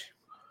like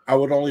I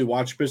would only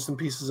watch bits and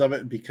pieces of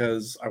it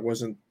because I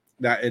wasn't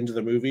that into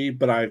the movie,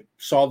 but I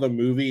saw the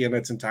movie in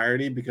its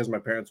entirety because my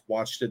parents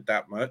watched it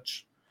that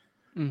much.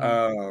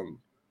 Mhm.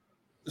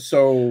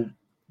 So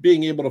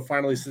being able to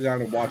finally sit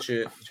down and watch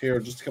it here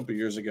just a couple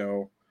years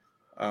ago,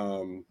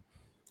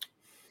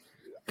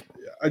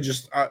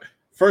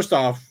 first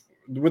off,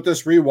 with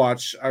this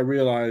rewatch, I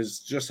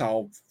realized just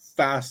how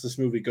fast this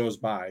movie goes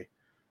by. I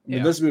mean,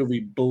 Yeah. this movie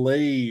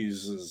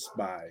blazes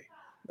by.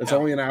 It's Yeah.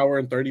 only an hour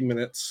and 30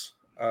 minutes.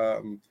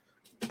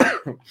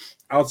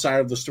 Outside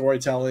of the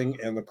storytelling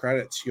and the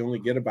credits, you only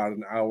get about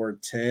an hour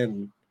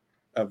 10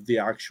 of the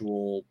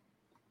actual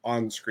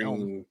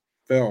on-screen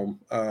film.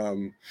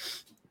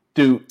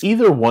 Do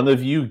either one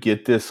of you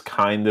get this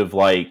kind of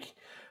like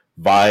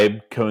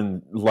vibe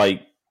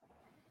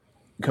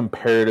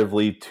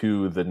comparatively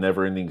to the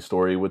Neverending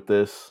Story with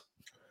this?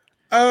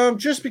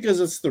 Just because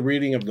it's the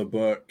reading of the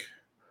book.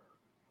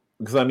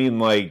 Because I mean,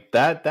 like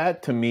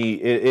that to me,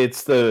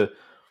 it's the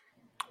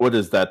what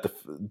is that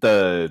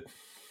the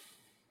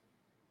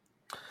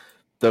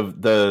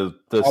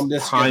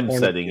time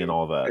setting and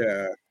all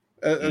that.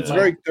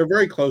 Yeah, they're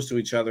very close to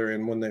each other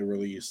in when they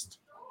released.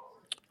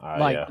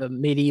 Like the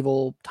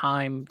medieval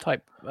time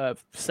type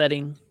of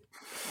setting.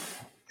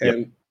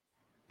 And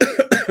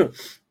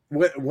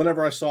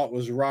whenever I saw it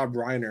was Rob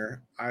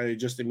Reiner, I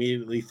just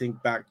immediately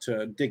think back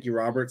to Dickie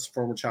Roberts,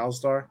 former child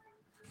star.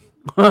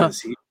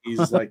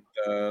 He's like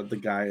the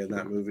guy in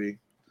that movie,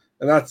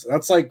 and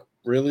that's like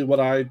really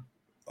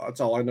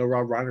that's all I know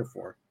Rob Reiner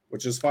for,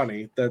 which is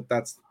funny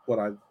that's what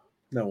I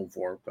know him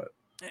for. But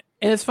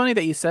and it's funny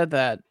that you said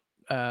that,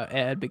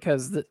 Ed,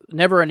 because the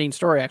Neverending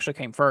Story actually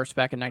came first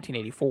back in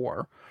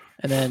 1984,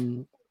 and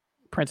then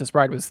Princess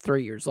Bride was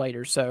 3 years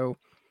later. So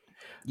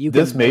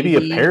this may be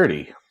a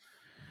parody.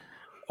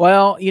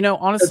 Well,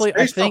 honestly,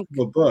 I think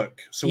the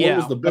book. So yeah, what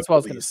was the book? That's what I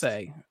was going to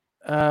say.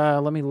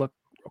 Let me look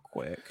real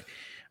quick.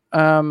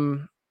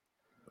 And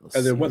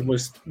then what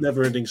was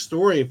Neverending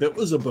Story? If it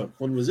was a book,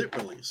 when was it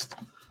released?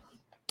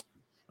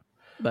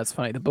 That's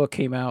funny. The book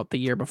came out the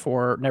year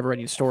before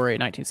Neverending Story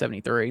in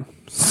 1973.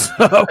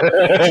 So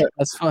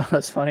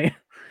that's funny.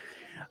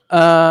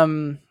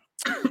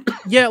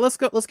 Yeah, let's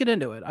get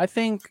into it. I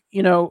think,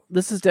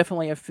 this is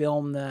definitely a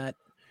film that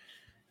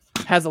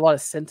has a lot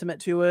of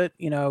sentiment to it,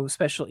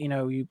 especially,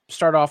 you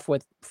start off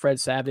with Fred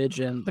Savage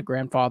and the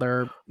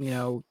grandfather.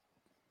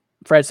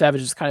 Fred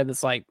Savage is kind of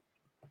this like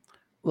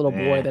little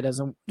boy that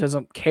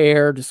doesn't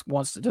care, doesn't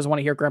want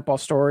to hear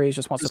grandpa's stories,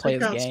 just wants to play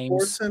his games.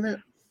 Sports in it?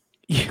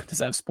 Yeah, does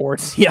have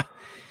sports. Yeah.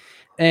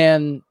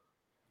 And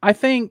I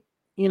think,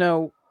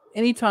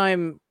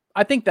 anytime,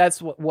 I think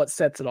that's what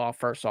sets it off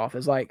first off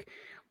is like,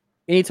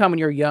 anytime when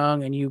you're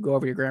young and you go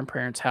over your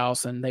grandparents'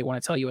 house and they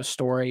want to tell you a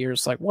story, you're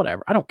just like,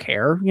 whatever, I don't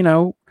care.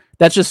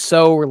 That's just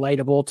so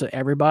relatable to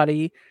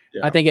everybody.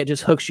 Yeah. I think it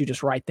just hooks you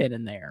just right then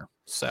and there.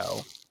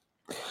 So,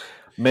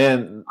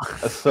 man,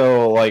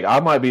 so like I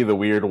might be the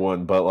weird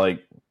one, but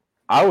like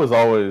I've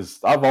always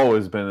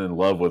been in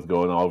love with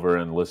going over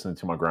and listening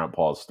to my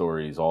grandpa's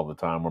stories all the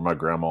time, or my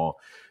grandma,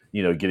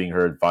 getting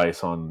her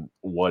advice on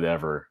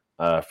whatever,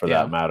 for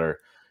that matter.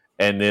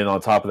 And then on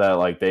top of that,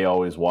 like they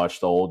always watched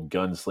the old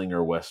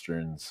gunslinger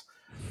westerns,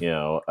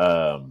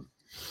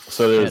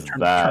 so there's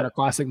that. Turner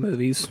Classic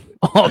Movies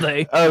all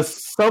day.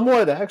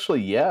 Somewhat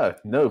actually, yeah.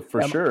 No,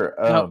 for sure.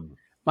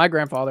 My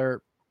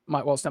grandfather,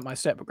 it's not my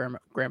step, but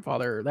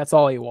grandfather, that's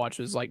all he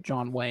watches, like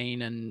John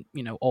Wayne and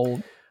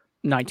old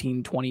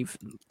 1920s,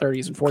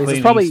 30s, and 40s. It's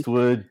probably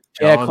Eastwood,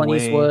 Clint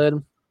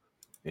Eastwood.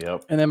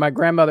 Yep. And then my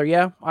grandmother,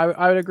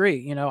 I would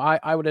agree.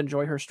 I would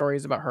enjoy her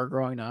stories about her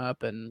growing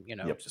up and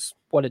just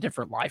what a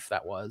different life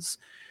that was.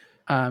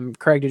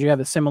 Craig, did you have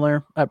a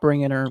similar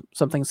upbringing or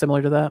something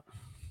similar to that?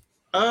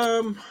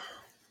 I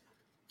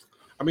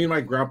mean,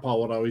 my grandpa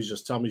would always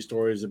just tell me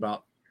stories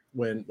about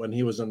when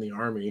he was in the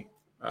army.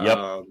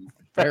 Yep.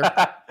 Fair.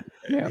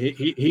 Yeah.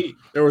 He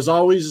there was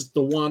always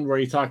the one where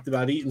he talked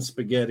about eating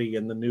spaghetti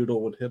and the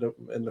noodle would hit him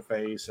in the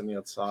face and he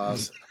had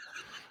sauce.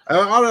 I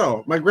don't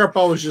know. My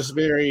grandpa was just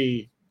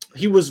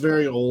he was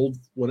very old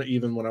when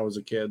I was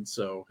a kid,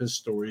 so his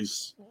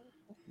stories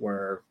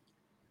were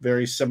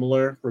very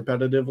similar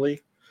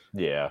repetitively.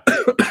 Yeah.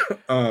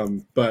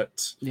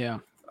 But yeah.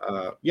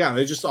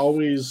 They just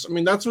always, I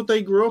mean, that's what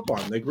they grew up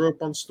on. They grew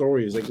up on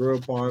stories. They grew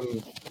up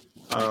on,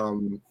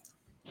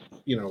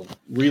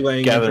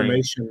 relaying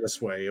information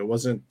this way. It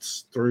wasn't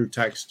through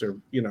text or,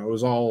 it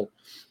was all,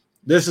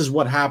 this is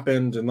what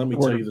happened, and let me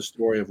tell you the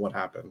story of what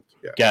happened.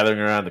 Yeah. Gathering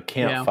around the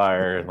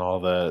campfire and all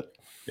that.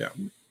 Yeah.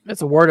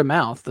 It's a word of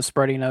mouth, the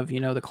spreading of,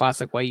 the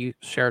classic way you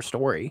share a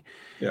story.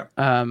 Yeah.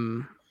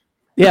 And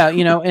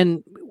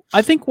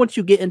I think once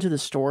you get into the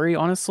story,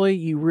 honestly,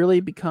 you really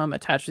become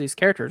attached to these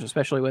characters,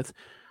 especially with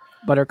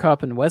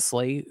Buttercup and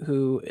Wesley,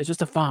 who is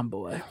just a farm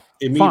boy.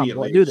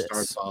 Immediately do this.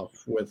 Starts off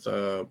with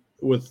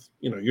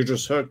you're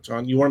just hooked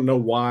on. You want to know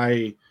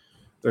why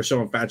they're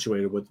so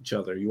infatuated with each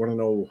other. You want to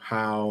know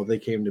how they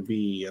came to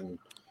be, and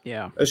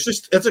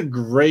it's a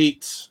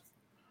great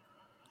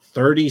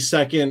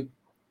 30-second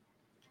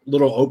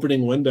little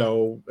opening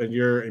window, and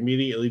you're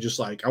immediately just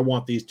like, I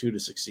want these two to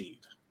succeed.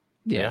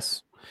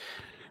 Yes.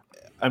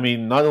 I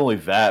mean, not only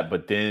that,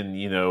 but then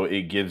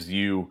it gives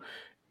you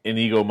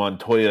Inigo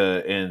Montoya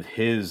and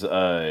his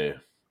story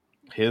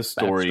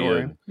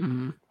Backstory.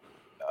 and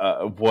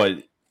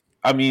what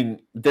I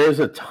mean. There's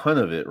a ton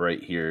of it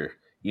right here.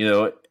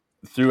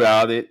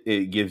 Throughout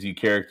it gives you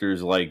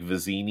characters like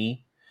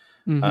Vizzini,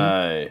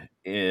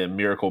 and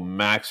Miracle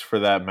Max, for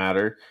that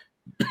matter.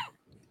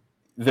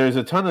 There's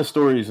a ton of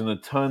stories and a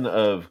ton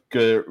of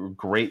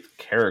great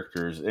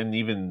characters, and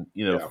even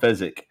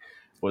Fezzik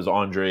was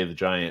Andre the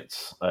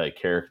Giant's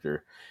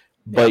character.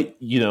 But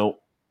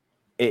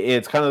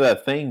it's kind of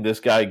that thing. This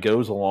guy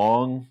goes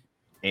along,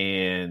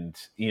 and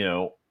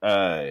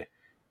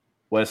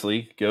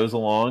Wesley goes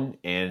along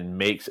and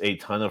makes a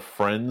ton of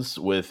friends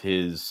with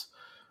his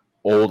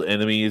old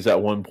enemies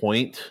at one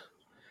point.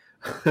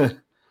 The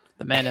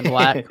Man in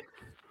Black.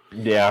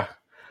 Yeah.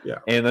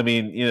 And I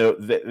mean,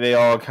 they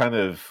all kind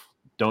of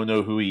don't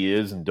know who he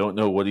is and don't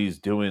know what he's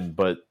doing,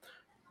 but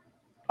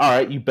all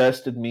right, you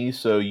bested me,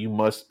 so you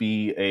must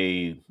be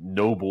a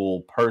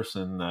noble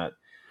person that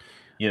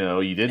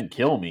you didn't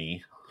kill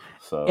me.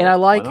 So, and I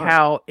like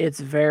how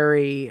it's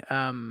very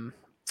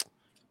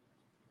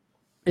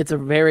it's a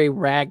very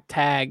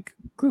ragtag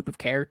group of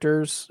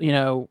characters.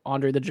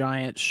 Andre the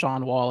Giant,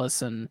 Sean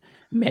Wallace, and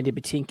Mandy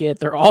Patinkin.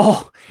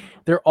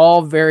 They're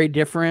all very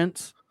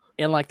different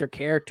in like their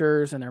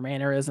characters and their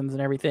mannerisms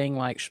and everything.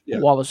 Like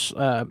Sean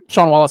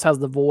Wallace has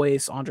the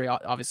voice.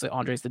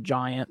 Andre's the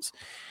Giant,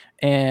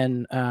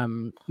 and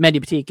Mandy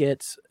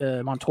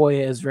Patinkin,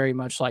 Montoya is very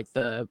much like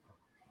the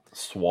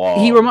suave.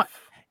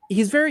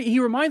 He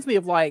reminds me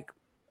of like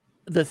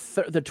the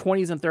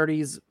 20s and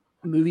 30s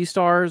movie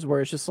stars,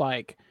 where it's just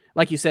like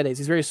you said,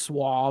 he's very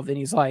suave, and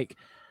he's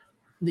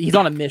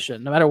on a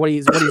mission. No matter what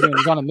he's doing,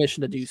 he's on a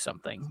mission to do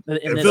something.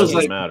 It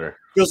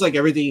feels like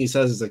everything he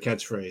says is a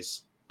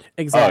catchphrase.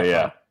 Exactly.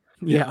 Oh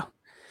yeah.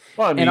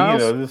 Well, I mean,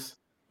 this.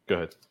 Go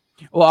ahead.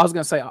 Well, I was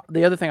gonna say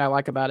the other thing I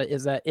like about it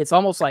is that it's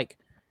almost like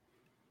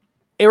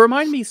this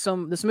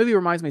movie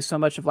reminds me so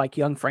much of like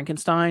Young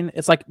Frankenstein.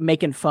 It's like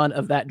making fun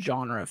of that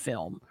genre of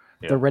film,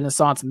 the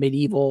Renaissance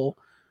medieval.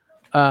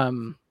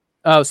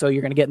 Oh, so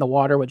you're gonna get in the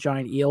water with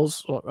giant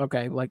eels? Well,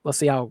 okay, like let's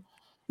see how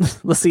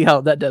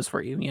that does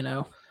for you.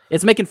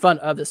 It's making fun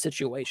of the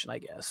situation, I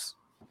guess.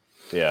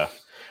 Yeah.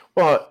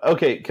 Well,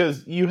 okay,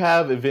 because you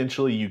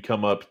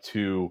come up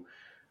to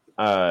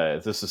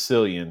the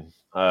Sicilian,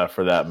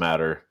 for that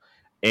matter,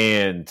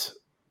 and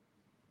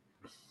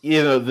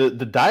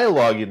the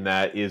dialogue in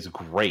that is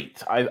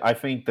great. I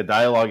think the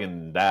dialogue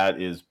in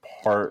that is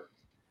part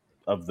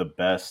of the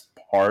best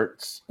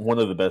parts, one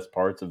of the best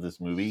parts of this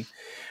movie,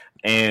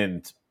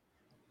 and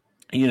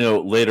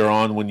later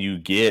on when you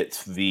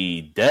get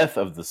the death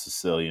of the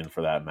Sicilian,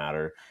 for that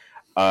matter,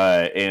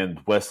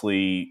 and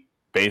Wesley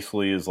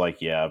basically is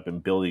like, I've been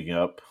building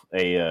up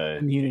a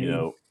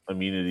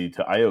immunity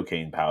to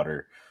iocane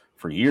powder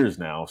for years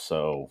now,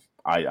 so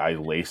I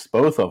laced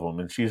both of them,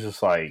 and she's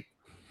just like,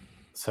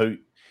 so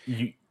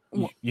you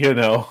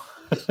know.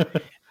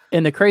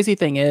 And the crazy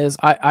thing is,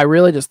 I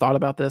really just thought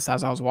about this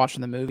as I was watching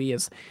the movie,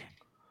 is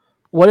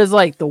what is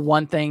like the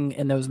one thing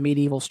in those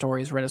medieval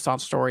stories,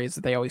 Renaissance stories,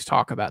 that they always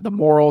talk about? The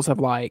morals of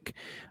like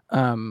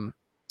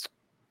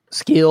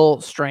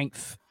skill,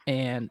 strength,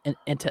 and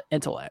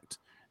intellect.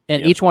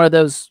 And each one of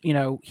those,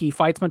 he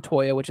fights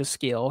Montoya, which is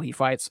skill. He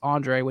fights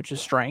Andre, which is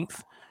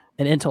strength,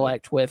 and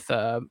intellect with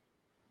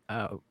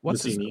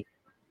what's Vizzini.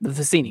 The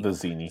Vizzini.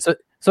 Vizzini. So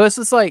it's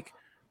just like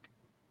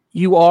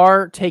you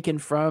are taken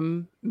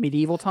from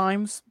medieval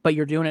times, but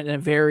you're doing it in a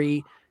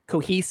very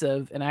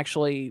cohesive and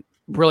actually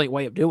brilliant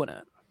way of doing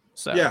it.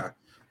 So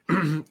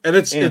and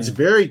it's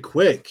very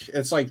quick.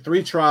 It's like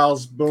 3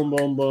 trials, boom,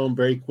 boom, boom,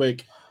 very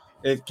quick.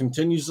 It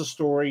continues the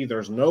story.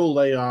 There's no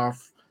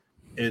layoff.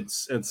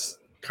 It's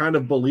kind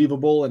of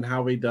believable in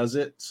how he does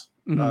it.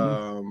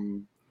 I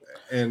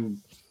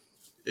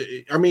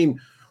mean,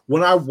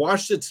 when I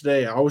watched it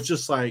today, I was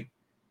just like,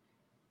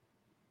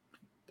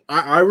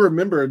 I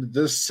remembered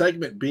this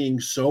segment being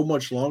so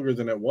much longer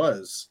than it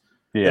was.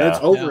 And it's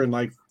over in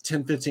like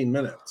 10, 15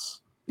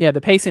 minutes. Yeah,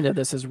 the pacing of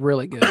this is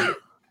really good.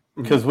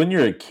 Because when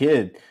you're a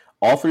kid,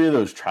 all 3 of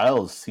those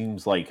trials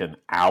seems like an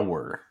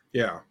hour.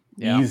 Yeah.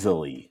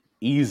 Easily.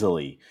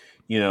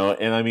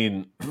 And I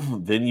mean,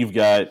 then you've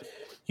got,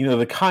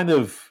 the kind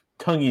of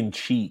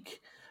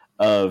tongue-in-cheek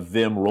of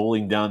them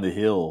rolling down the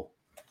hill.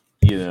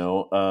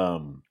 You've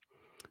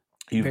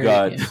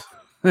got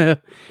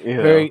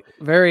very,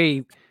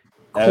 very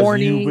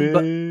corny,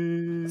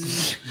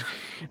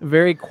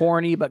 very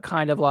corny, but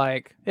kind of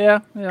like,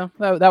 that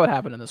would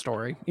happen in the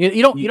story.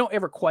 You don't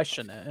ever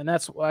question it, and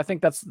I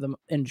think that's the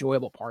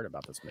enjoyable part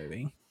about this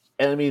movie.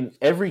 And I mean,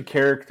 every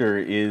character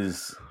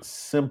is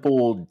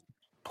simple,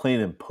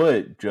 plain and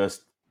put,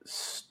 just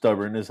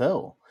stubborn as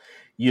hell.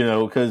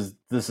 Because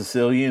the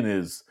Sicilian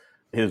his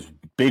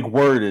big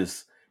word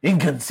is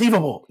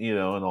inconceivable,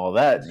 and all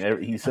that.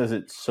 And he says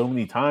it so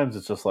many times,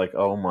 it's just like,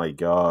 oh my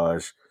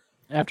gosh.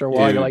 After a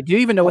while, you're like, do you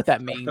even know what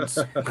that means?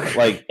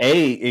 Like,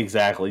 A,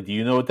 exactly. Do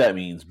you know what that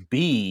means?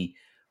 B,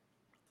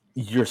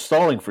 you're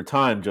stalling for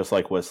time, just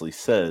like Wesley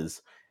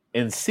says.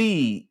 And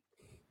C,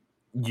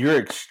 you're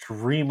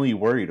extremely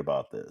worried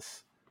about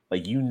this.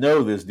 Like, you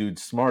know, this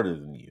dude's smarter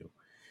than you.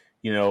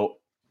 You know,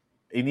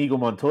 Inigo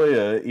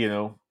Montoya, you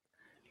know,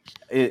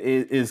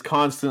 it is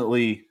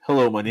constantly,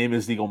 hello, my name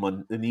is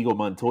Inigo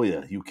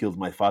Montoya. You killed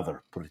my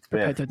father.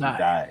 Prepare to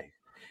die.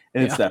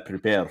 And it's that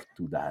prepare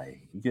to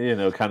die, you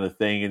know, kind of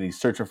thing. And he's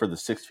searching for the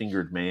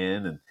six-fingered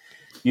man. And,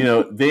 you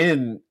know,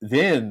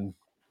 then,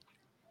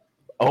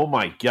 oh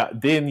my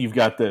God, then you've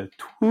got the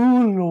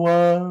true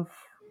love.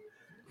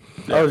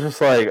 I was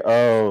just like,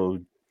 oh,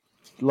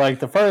 like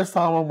the first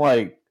time I'm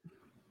like,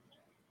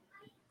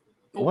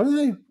 what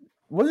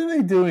are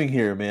they doing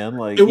here, man?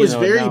 Like, it was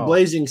very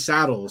Blazing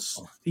Saddles.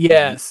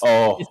 Yes.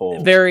 Oh,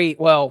 it's very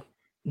well,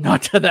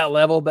 not to that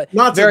level, but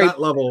not very, to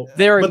that level.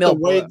 Very but Mel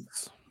the way,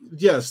 Brooks.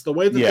 yes, the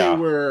way that they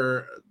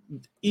were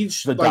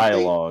each the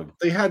dialogue.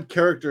 They had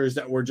characters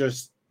that were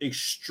just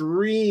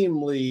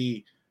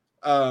extremely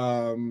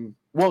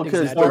well,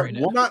 because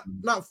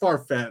not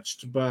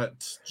far-fetched,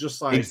 but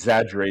just like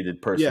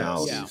exaggerated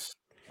personalities. Yes.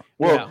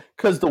 Well,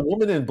 because the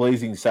woman in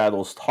Blazing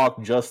Saddles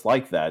talked just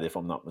like that, if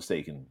I'm not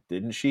mistaken,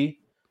 didn't she?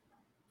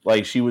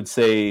 Like, she would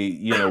say,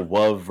 you know,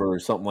 "love" or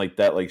something like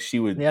that. Like, she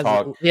would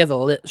talk. She has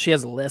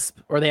a lisp,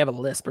 or they have a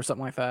lisp, or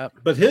something like that.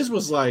 But his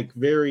was like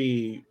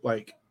very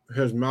like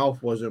his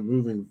mouth wasn't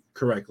moving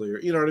correctly, or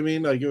you know what I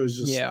mean? Like, it was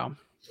just I'm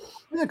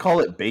gonna call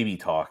it baby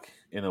talk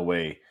in a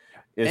way,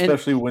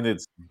 especially when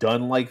it's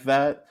done like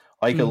that.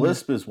 Like a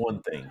lisp is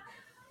one thing.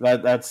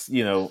 That's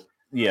you know,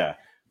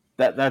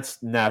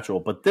 that's natural.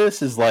 But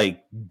this is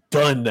like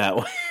done that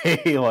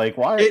way. Like,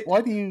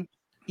 why do you?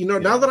 You know,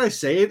 now that I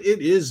say it, it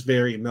is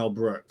very Mel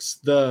Brooks.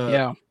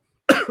 The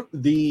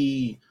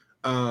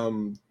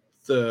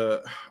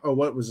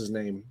what was his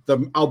name?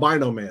 The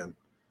albino man.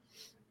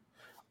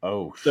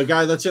 Oh, the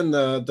guy that's in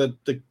the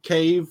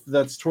cave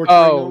that's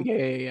torturing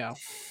him. Yeah.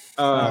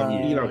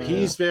 You know,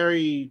 he's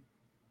very.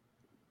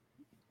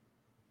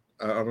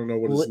 I don't know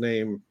what his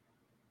name.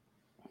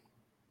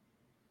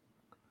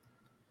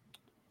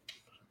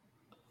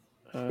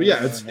 But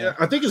yeah,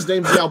 I think his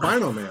name's the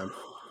albino man.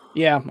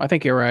 Yeah, I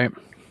think you're right.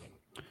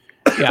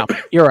 Yeah,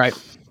 you're right.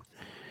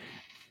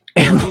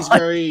 And he's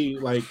very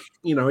like,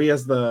 you know, he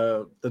has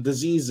the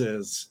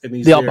diseases, and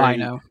he's the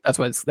albino. That's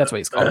what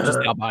he's called, just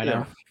the albino.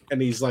 Yeah. And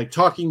he's like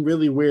talking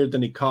really weird,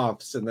 then he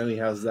coughs, and then he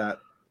has that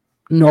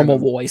normal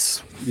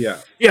voice. Yeah.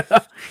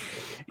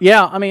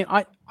 Yeah. I mean,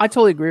 I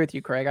totally agree with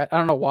you, Craig. I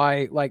don't know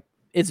why. Like,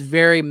 it's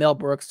very Mel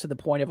Brooks to the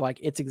point of like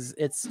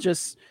it's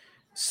just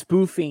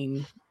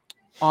spoofing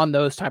on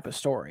those type of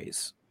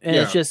stories, and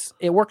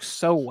it works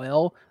so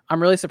well.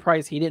 I'm really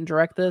surprised he didn't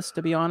direct this,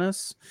 to be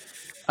honest.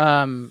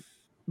 I'll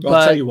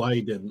tell you why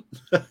he didn't.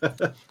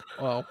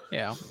 Well,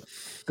 yeah,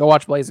 go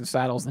watch Blazing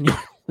Saddles, then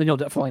you'll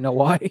definitely know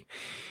why.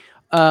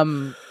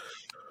 And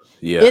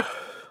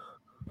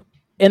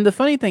the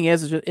funny thing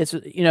is it's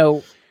you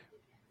know,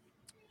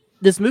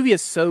 this movie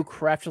is so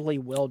craftily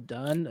well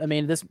done. I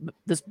mean, this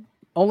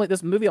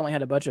movie only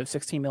had a budget of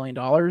 $16 million,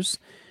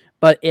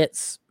 but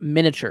it's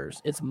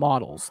miniatures, it's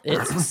models,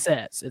 it's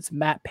sets, it's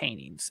matte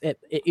paintings. It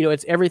you know,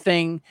 it's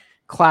everything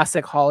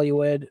classic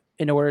Hollywood.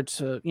 In order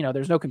to, you know,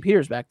 there's no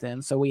computers back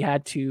then, so we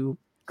had to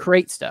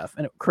create stuff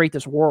and create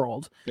this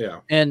world.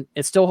 Yeah, and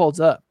it still holds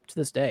up to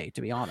this day,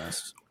 to be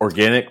honest.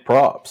 Organic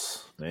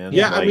props, man.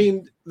 Yeah, I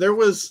mean, there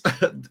was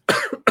times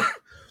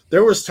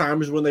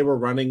when they were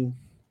running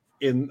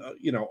in,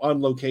 you know,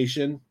 on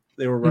location.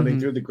 They were running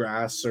through the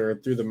grass or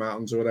through the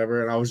mountains or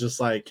whatever, and I was just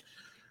like,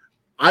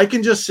 I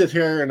can just sit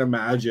here and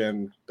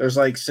imagine there's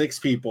like 6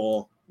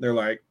 people. They're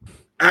like,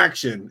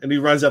 action, and he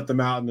runs up the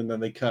mountain, and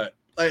then they cut.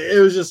 Like, it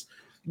was just.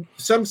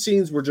 Some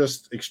scenes were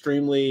just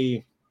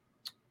extremely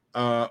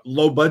low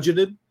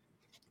budgeted.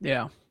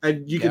 Yeah.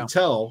 And you could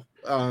tell.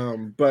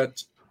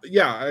 But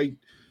yeah, I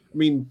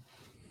mean,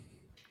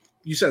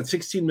 you said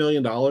 $16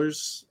 million.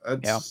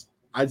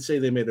 I'd say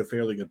they made a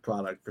fairly good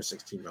product for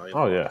 $16 million.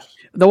 Oh yeah.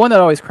 The one that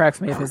always cracks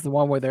me up is the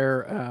one where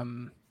they're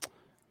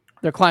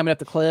climbing up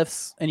the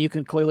cliffs, and you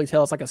can clearly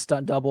tell it's like a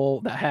stunt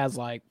double that has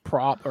like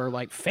prop or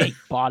like fake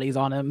bodies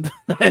on him.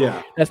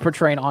 That's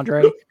portraying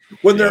Andre.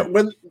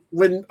 When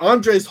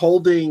Andre's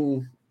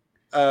holding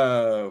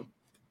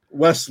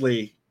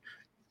Wesley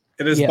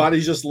and his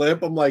body's just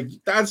limp, I'm like,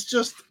 that's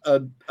just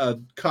a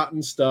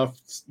cotton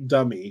stuffed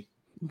dummy.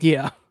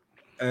 Yeah.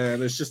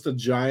 And it's just a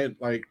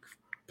giant like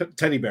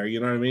teddy bear, you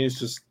know what I mean? It's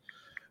just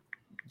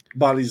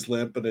body's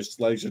limp and its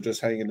legs are just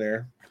hanging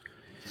there.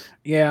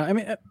 Yeah, I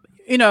mean,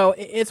 you know,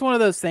 it's one of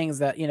those things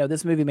that, you know,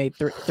 this movie made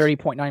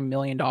 $30.9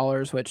 million,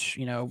 which,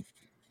 you know,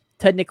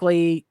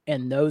 technically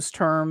in those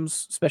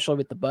terms, especially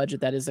with the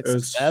budget, that is a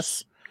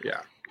success.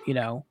 Yeah. You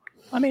know,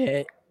 I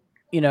mean,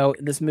 you know,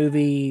 this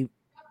movie,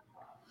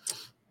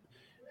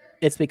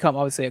 it's become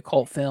obviously a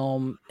cult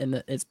film,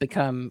 and it's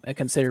become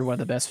considered one of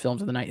the best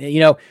films of the night. You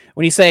know,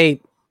 when you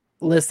say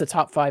list the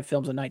top 5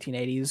 films of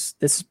 1980s,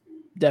 this is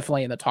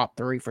definitely in the top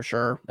 3 for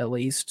sure, at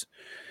least.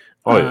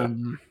 Oh, yeah.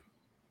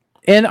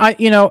 And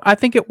I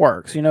think it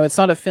works. You know, it's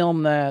not a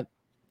film that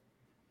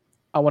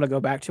I want to go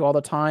back to all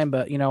the time,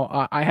 but you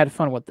know, I had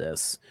fun with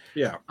this.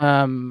 Yeah.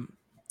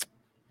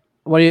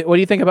 What do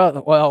you think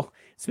about? Well,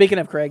 Speaking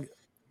of Craig,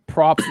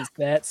 props and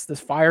sets,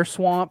 this fire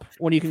swamp,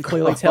 when you can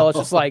clearly tell it's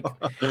just like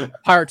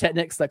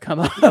pyrotechnics that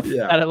come up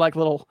out of like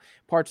little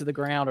parts of the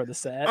ground or the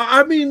set.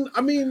 I mean,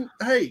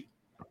 hey,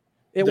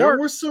 there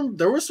worked. was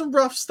some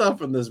rough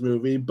stuff in this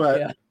movie,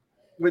 but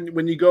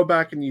when you go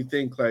back and you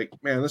think like,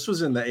 man, this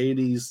was in the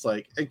 80s,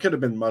 like it could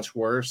have been much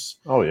worse.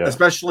 Oh yeah,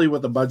 especially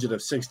with a budget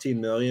of 16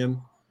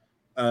 million.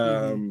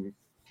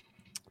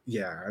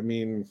 Yeah, I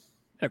mean.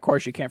 And of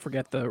course, you can't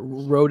forget the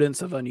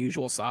rodents of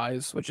unusual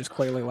size, which is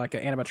clearly like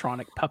an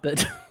animatronic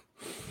puppet.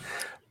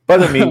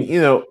 But I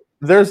mean,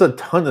 there's a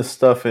ton of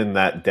stuff in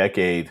that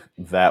decade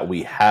that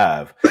we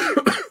have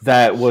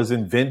that was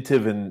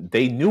inventive, and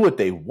they knew what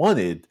they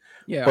wanted,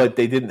 but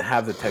they didn't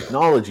have the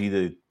technology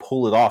to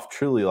pull it off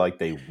truly like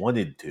they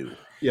wanted to.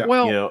 Yeah.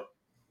 Well,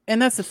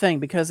 and that's the thing,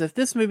 because if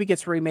this movie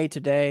gets remade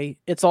today,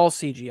 it's all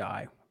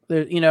CGI.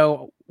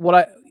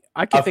 What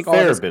I can think a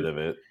fair bit of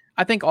it.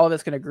 I think all of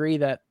us can agree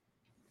that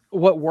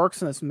what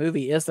works in this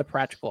movie is the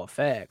practical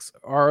effects,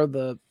 are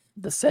the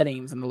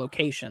settings and the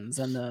locations,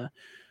 and the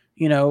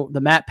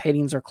matte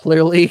paintings are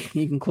clearly,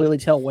 you can clearly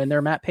tell when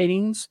they're matte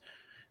paintings,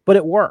 but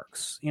it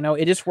works.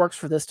 It just works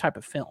for this type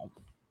of film.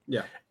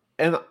 Yeah.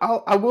 And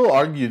I will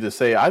argue to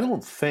say, I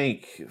don't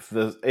think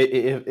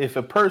if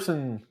a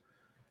person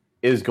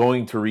is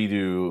going to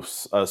redo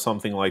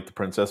something like The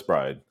Princess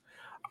Bride,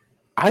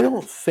 I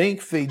don't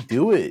think they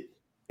do it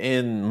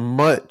in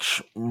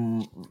much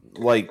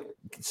like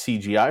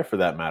CGI for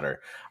that matter.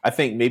 I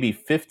think maybe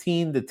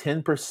 15 to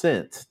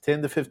 10%,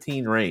 10 to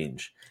 15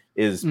 range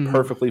is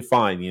perfectly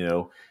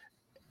fine,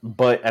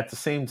 But at the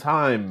same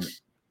time,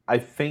 I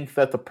think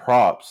that the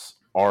props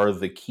are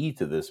the key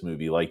to this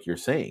movie, like you're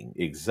saying.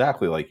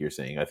 Exactly like you're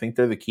saying. I think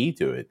they're the key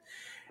to it.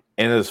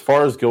 And as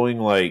far as going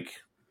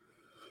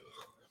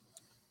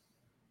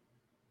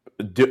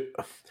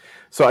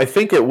so I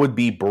think it would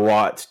be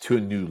brought to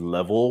a new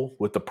level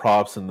with the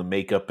props and the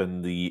makeup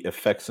and the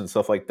effects and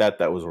stuff like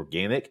that was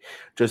organic,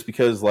 just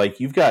because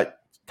you've got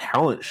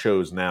talent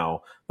shows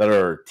now that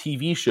are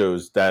TV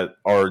shows that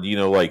are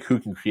who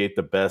can create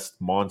the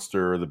best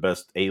monster or the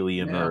best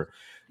alien or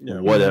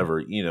whatever.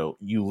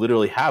 You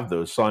literally have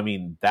those. So I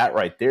mean, that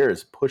right there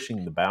is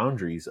pushing the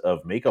boundaries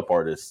of makeup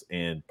artists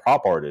and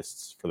prop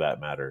artists for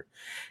that matter,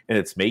 and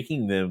it's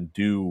making them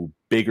do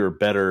bigger,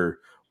 better,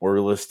 more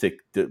realistic,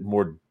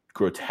 more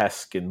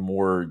grotesque, and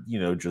more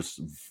just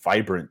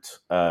vibrant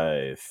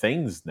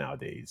things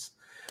nowadays.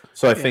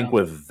 So I think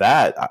with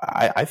that,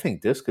 I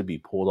think this could be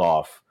pulled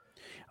off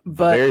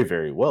very,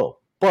 very well.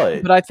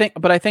 But I think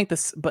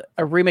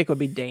a remake would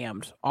be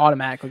damned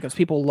automatically, because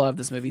people love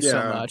this movie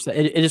so much that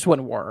it just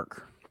wouldn't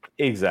work.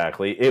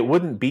 Exactly, it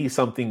wouldn't be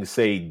something,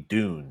 say,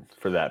 Dune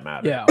for that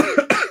matter. Yeah.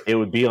 It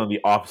would be on the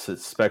opposite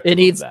spectrum. It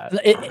needs of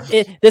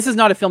that. This is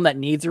not a film that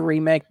needs a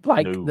remake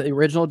like the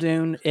original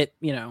Dune.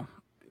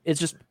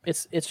 It's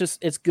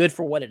good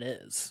for what it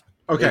is.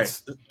 Okay,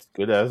 it's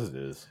good as it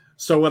is.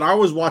 So when I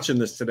was watching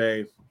this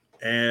today,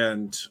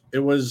 and it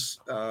was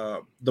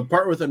the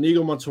part with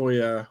Inigo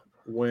Montoya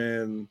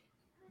when,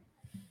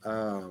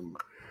 God,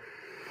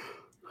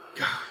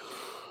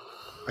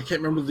 I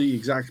can't remember the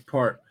exact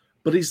part,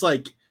 but he's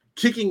like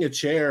kicking a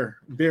chair,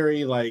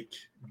 very like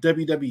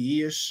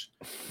WWE-ish.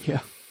 Yeah.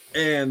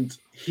 And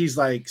he's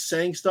like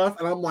saying stuff,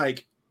 and I'm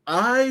like,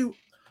 I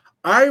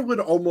would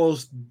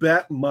almost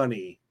bet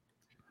money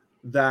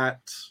that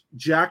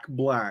Jack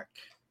Black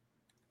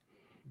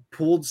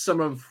pulled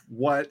some of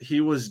what he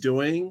was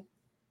doing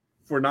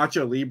for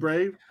Nacho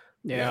Libre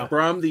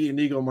from the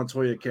Inigo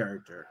Montoya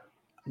character.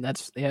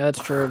 That's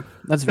true.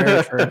 That's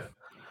very true.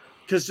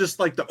 Because just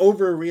like the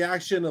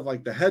overreaction of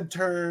like the head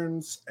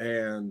turns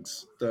and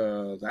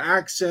the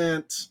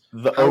accent,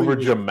 the over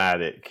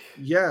dramatic.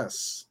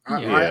 Yes,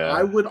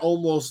 I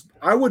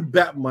would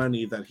bet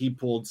money that he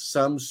pulled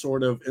some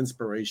sort of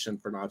inspiration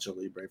for Nacho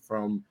Libre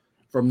from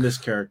this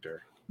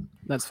character.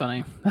 That's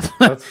funny.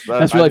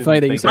 That's really funny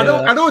that you say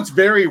that. I know it's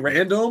very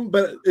random,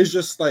 but it's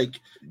just like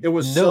it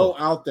was so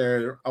out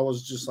there. I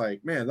was just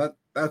like, man,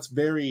 that's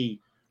very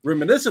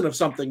reminiscent of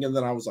something, and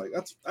then I was like,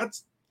 that's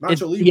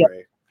Nacho Libre. Yeah.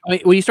 I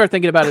mean, when you start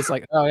thinking about it, it's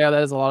like, oh yeah,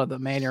 that is a lot of the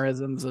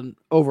mannerisms and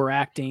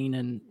overacting,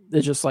 and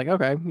it's just like,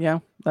 okay, yeah,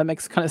 that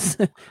makes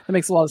that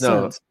makes a lot of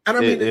sense. And I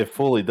mean, it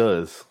fully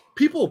does.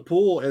 People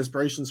pull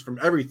inspirations from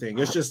everything.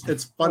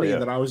 It's funny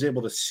that I was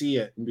able to see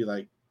it and be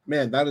like,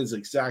 man, that is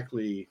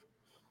exactly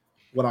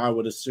what I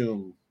would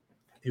assume.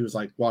 He was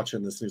like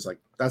watching this, and he's like,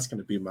 that's going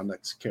to be my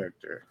next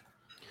character.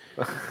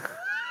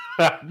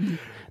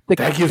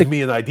 That gives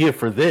me an idea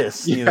for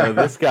this,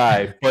 this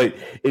guy. But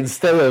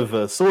instead of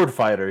a sword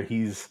fighter,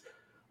 he's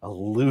a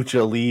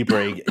lucha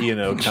libre,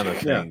 kind of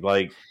thing. Yeah.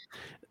 Like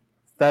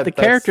that. The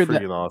character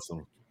that's freaking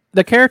awesome.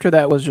 The character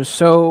that was just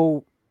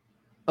so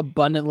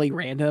abundantly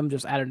random,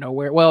 just out of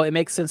nowhere. Well, it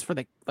makes sense for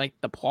the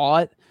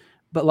plot,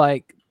 but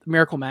like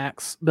Miracle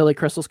Max, Billy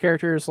Crystal's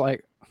character is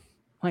like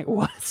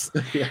what's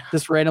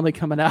just randomly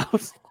coming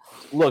out?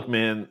 Look,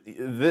 man,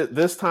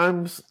 this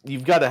times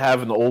you've got to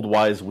have an old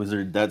wise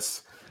wizard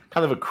that's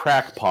kind of a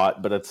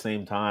crackpot, but at the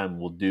same time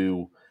will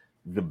do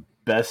the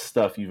best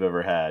stuff you've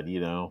ever had.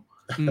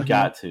 Mm-hmm.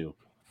 Got to.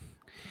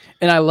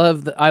 And I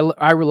love that. I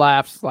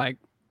laughed like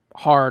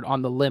hard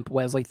on the limp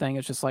Wesley thing.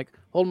 It's just like,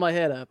 hold my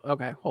head up.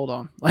 Okay, hold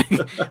on. Like,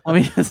 I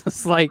mean, it's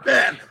just like,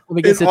 Man, let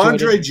me get and Andre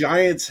situated.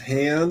 Giant's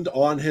hand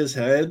on his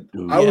head.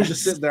 Ooh, I was just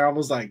yes. sitting there. I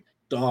was like,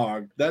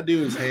 dog, that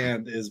dude's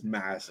hand is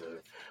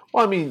massive.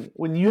 Well, I mean,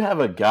 when you have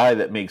a guy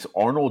that makes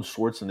Arnold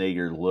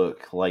Schwarzenegger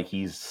look like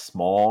he's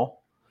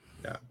small,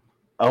 Yeah.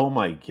 Oh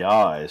my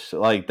gosh,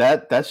 like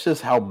that's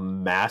just how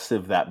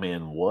massive that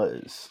man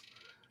was.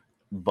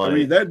 But I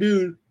mean, that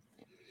dude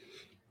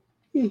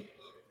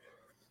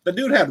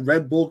had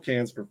Red Bull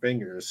cans for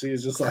fingers. He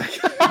was just like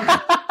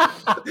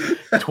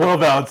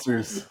 12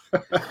 ounces.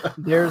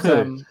 There's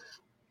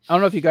I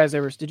don't know if you guys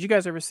did you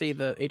guys ever see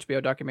the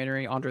HBO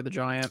documentary Andre the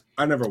Giant?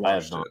 I never I have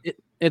watched not. it.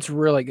 It's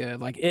really good.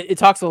 Like it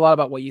talks a lot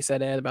about what you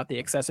said, Ed, about the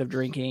excessive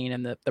drinking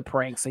and the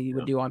pranks that he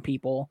would do on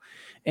people,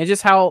 and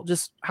just how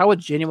a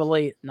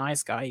genuinely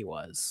nice guy he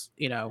was.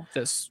 You know,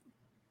 just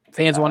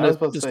fans I wanted was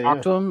to about to just say, talk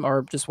yeah. to him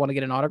or just want to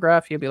get an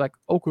autograph. He'd be like,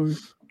 okay,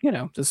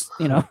 just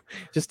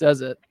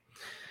does it.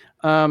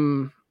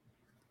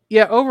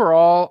 Yeah.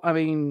 Overall, I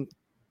mean,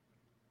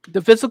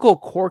 the physical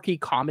quirky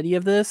comedy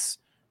of this,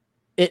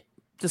 it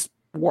just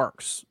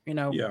works. You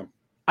know, Yeah.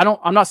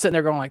 I'm not sitting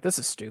there going like, this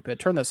is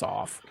stupid. Turn this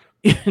off.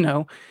 You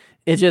know,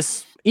 it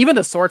just, even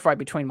the sword fight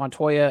between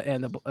Montoya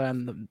and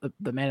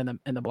the man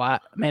in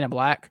black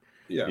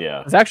Yeah.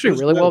 Yeah. is actually It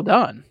was really good. well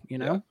done. You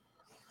know, Yeah.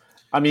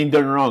 I mean,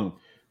 don't get me wrong.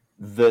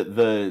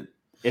 The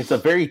it's a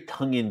very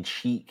tongue in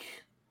cheek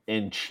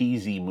and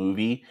cheesy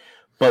movie,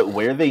 but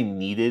where they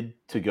needed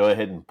to go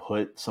ahead and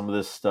put some of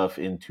this stuff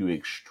into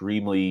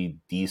extremely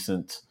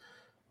decent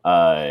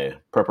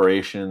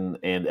preparation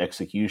and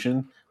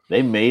execution,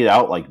 they made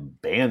out like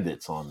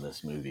bandits on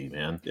this movie,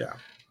 man. Yeah.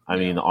 I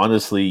mean,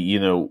 honestly,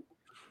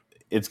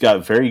 it's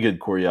got very good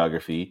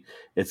choreography.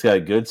 It's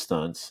got good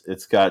stunts.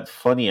 It's got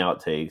funny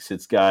outtakes.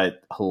 It's got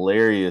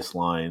hilarious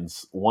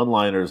lines,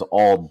 one-liners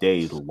all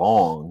day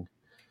long.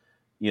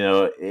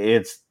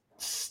 It's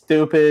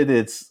stupid.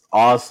 It's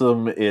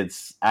awesome.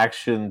 It's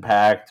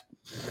action-packed.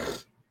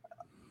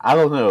 I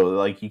don't know.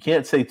 Like, you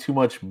can't say too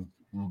much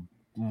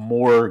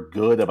more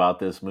good about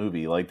this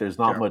movie. Like, there's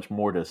not much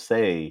more to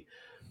say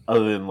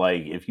other than,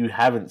 like, if you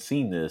haven't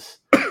seen this,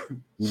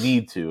 you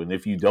need to. And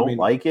if you don't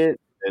like it,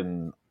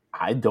 then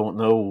I don't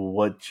know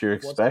what you're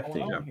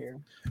expecting. here?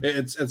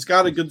 It's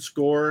got a good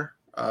score.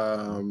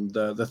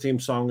 The theme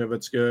song of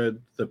it's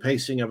good. The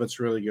pacing of it's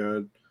really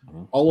good.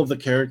 Mhm. All of the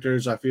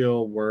characters I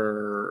feel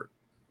were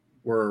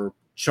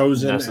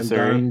chosen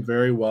Necessary. and done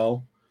very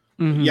well.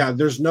 Mhm. Yeah,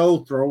 there's no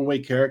throwaway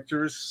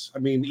characters. I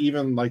mean,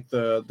 even like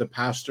the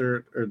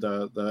pastor or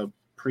the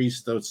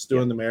priest that's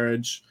doing the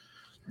marriage,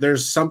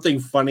 there's something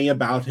funny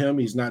about him.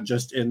 He's not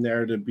just in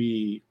there to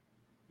be,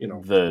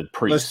 The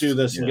priest. let's do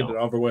this and get it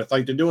over with.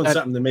 Like, they're doing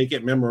something to make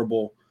it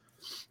memorable.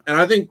 And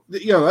I think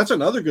that's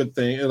another good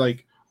thing.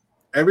 Like,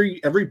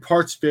 every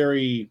part's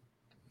very,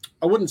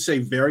 I wouldn't say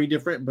very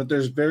different, but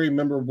there's very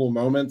memorable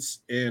moments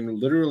in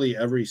literally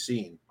every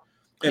scene.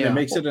 And it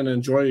makes it an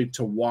enjoy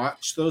to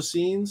watch those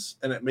scenes,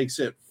 and it makes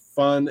it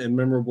fun and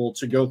memorable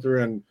to go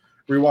through and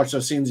rewatch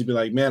those scenes and be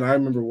like, man, I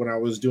remember when I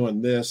was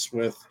doing this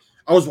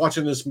I was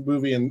watching this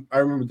movie and I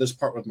remember this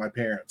part with my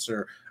parents,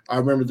 or I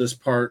remember this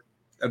part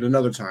at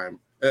another time.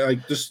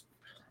 Like, just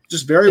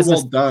very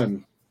well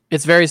done.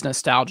 It's very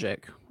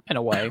nostalgic in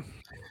a way.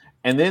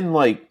 And then,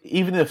 like,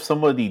 even if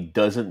somebody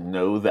doesn't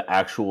know the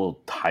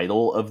actual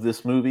title of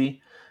this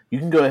movie, you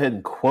can go ahead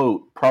and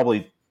quote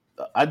probably,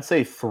 I'd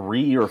say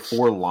 3 or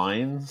 4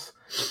 lines,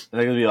 and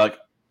they're going to be like,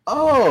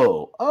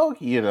 oh,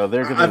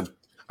 they're going to...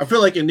 I feel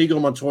like Inigo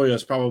Montoya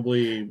is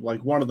probably,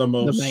 like, one of the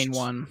most... The main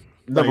one.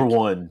 Number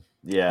one.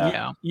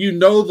 Yeah. You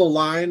know the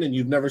line and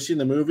you've never seen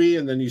the movie,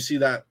 and then you see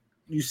it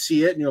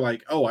and you're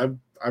like, oh,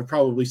 I've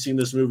probably seen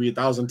this movie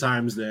 1,000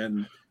 times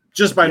then,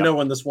 just by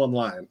knowing this one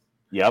line.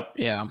 Yep.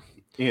 Yeah.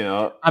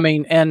 I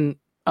mean,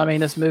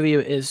 this movie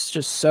is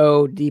just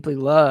so deeply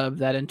loved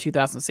that in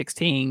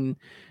 2016,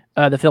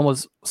 the film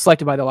was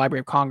selected by the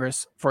Library of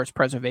Congress for its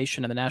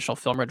preservation in the National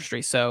Film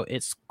Registry. So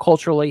it's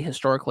culturally,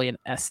 historically, and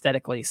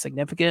aesthetically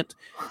significant,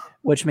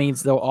 which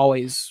means there will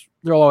always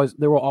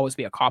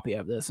be a copy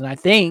of this. And I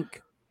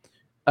think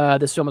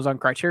this film is on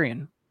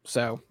Criterion,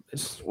 so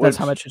that's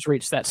how much it's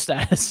reached that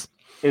status.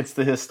 It's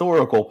the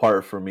historical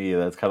part for me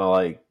that's kind of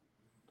like,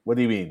 what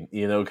do you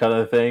mean? Kind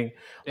of thing.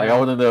 Like, I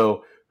want to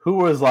know who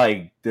was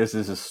like, this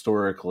is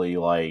historically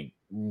like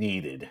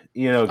needed.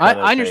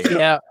 I understand.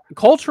 Yeah,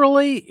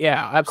 culturally,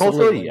 yeah, absolutely.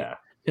 Culturally, yeah.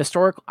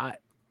 Historical,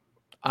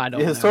 I don't.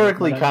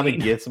 Historically, kind of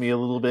gets me a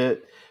little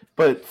bit,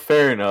 but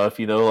fair enough.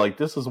 Like,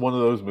 this is one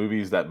of those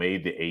movies that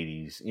made the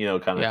 '80s.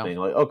 Kind of thing.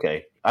 Like,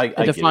 okay, I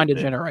defined get a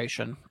it,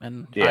 generation,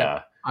 and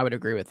yeah, I would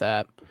agree with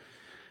that.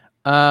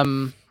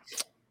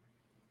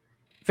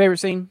 Favorite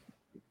scene?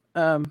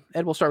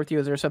 Ed, we'll start with you.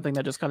 Is there something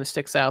that just kind of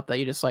sticks out that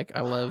you just like?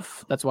 I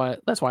love. That's why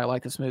I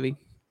like this movie.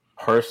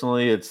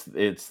 Personally, it's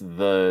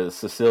the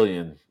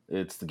Sicilian.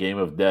 It's the game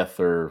of death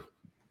or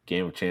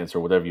game of chance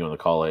or whatever you want to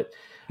call it.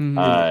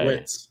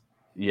 Wits.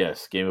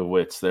 Yes, game of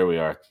wits. There we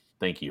are.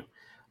 Thank you.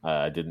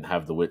 I didn't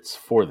have the wits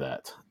for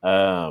that.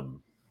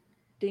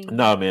 Ding.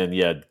 No, man,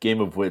 yeah,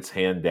 Game of Wits,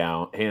 hands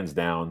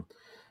down.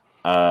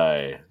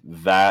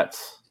 That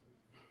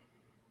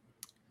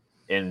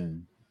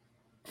and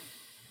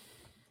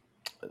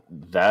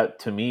that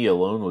to me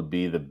alone would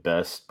be the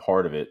best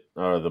part of it,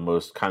 or the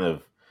most kind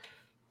of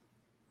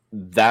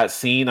that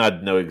scene.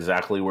 I'd know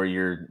exactly where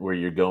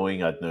you're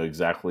going. I'd know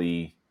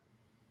exactly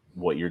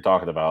what you're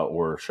talking about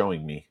or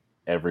showing me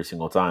every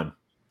single time.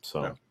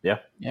 So yeah.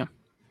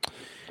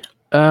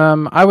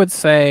 I would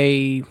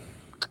say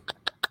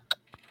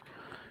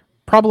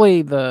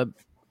probably the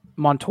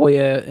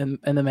Montoya and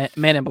the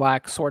Man in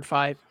Black sword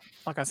fight.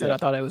 Like I said, I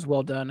thought it was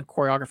well done.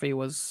 Choreography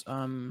was,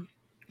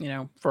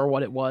 for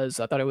what it was,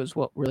 I thought it was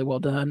really well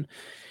done.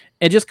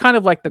 And just kind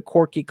of like the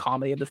quirky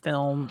comedy of the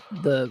film,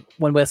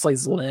 when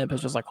Wesley's limp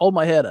is just like, hold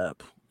my head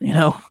up,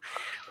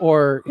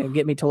 or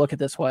get me to look at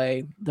this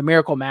way. The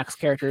Miracle Max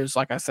characters,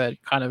 like I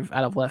said, kind of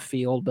out of left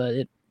field, but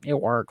it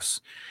works.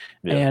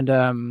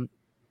 Yeah.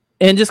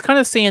 And just kind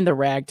of seeing the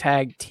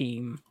ragtag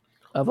team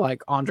of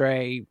like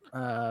Andre,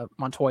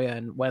 Montoya,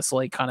 and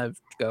Wesley kind of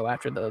go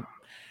after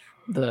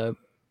the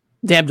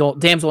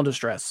damsel in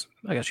distress,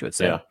 I guess you would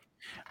say.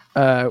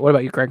 Yeah. What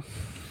about you, Craig?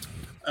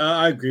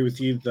 I agree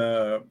with you.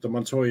 The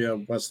Montoya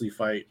Wesley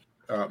fight,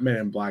 Man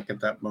in Black at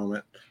that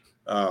moment.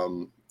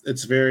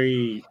 It's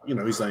very,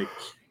 he's like,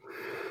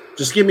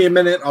 just give me a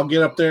minute, I'll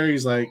get up there.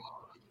 He's like,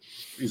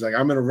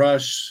 I'm in a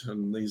rush,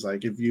 and he's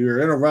like, if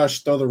you're in a rush,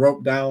 throw the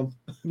rope down.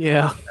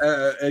 Yeah.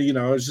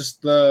 It's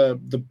just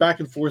the back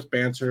and forth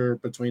banter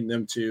between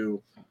them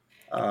two,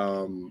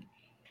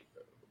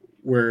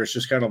 where it's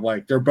just kind of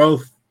like they're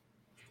both.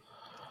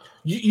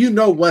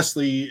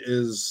 Wesley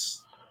is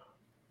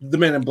the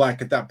Man in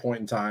Black at that point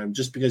in time,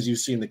 just because you've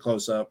seen the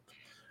close up,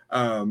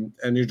 and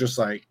you're just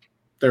like,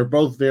 they're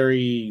both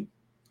very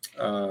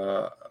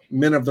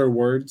men of their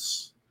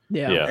words.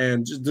 Yeah.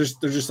 And they're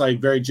just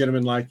like very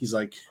gentleman like. He's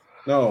like,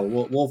 no,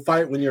 we'll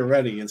fight when you're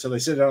ready. And so they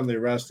sit down and they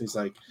rest. And he's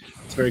like,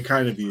 it's very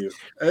kind of you.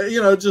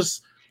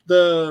 Just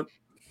the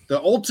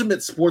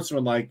ultimate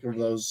sportsmanlike of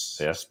those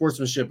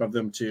sportsmanship of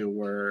them two,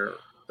 where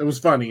it was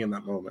funny in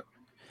that moment.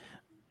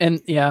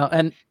 And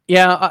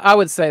I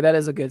would say that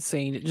is a good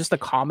scene. Just the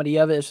comedy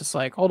of it. It's just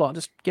like, hold on,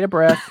 just get a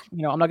breath. I'm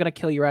not going to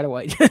kill you right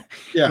away.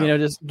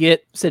 Just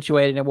get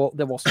situated and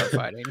then we'll start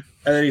fighting.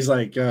 And then he's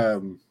like,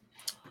 I'm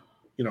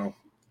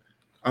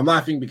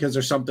laughing because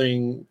there's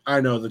something I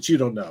know that you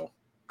don't know.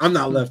 I'm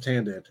not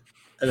left-handed.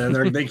 And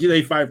then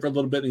they fight for a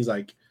little bit, and he's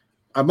like,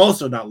 I'm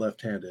also not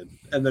left-handed.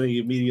 And then he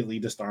immediately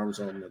disarms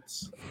him.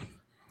 It's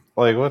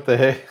like, what the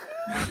heck?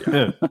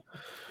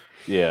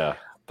 Yeah,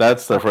 that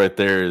stuff right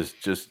there is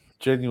just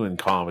genuine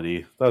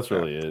comedy. That's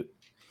really it.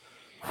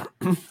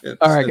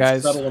 All right,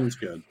 guys. That one's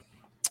good.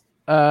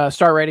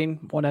 Star rating,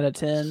 1 out of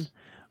 10.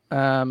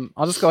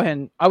 I'll just go ahead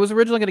and I was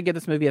originally going to give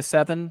this movie a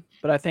 7,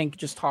 but I think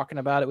just talking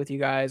about it with you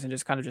guys and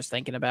just kind of just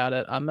thinking about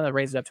it, I'm going to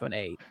raise it up to an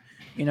 8.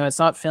 It's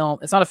not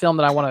a film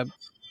that I want to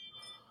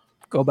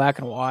go back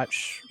and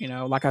watch.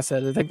 Like I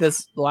said, I think the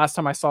first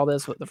time I saw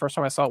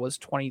it was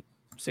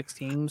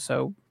 2016,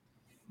 so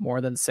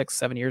more than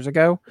 6-7 years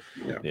ago.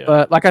 Yeah.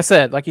 But like you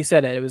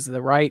said, it was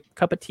the right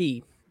cup of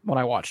tea when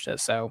I watched it.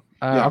 So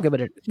I'll give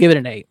it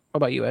an 8. What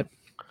about you, Ed?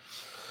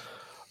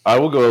 I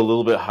will go a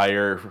little bit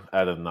higher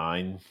at a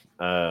 9.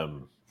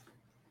 When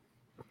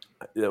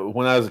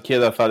I was a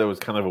kid, I thought it was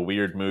kind of a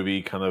weird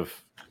movie, kind of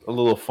a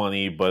little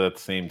funny, but at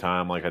the same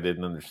time, like I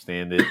didn't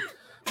understand it,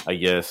 I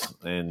guess.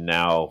 And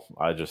now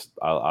I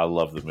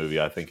love the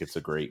movie. I think it's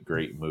a great,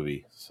 great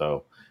movie.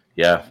 So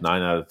yeah,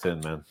 9 out of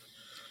 10, man.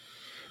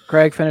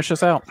 Craig, finish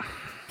us out.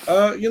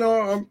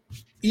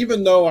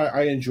 Even though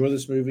I enjoy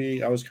this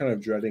movie, I was kind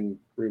of dreading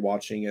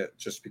rewatching it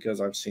just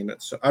because I've seen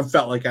it. So I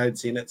felt like I had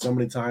seen it so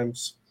many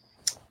times.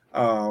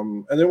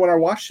 And then when I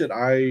watched it,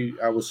 I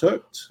was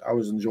hooked. I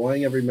was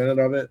enjoying every minute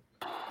of it.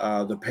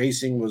 The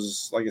pacing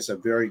was, like I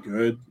said, very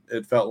good.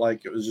 It felt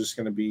like it was just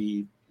going to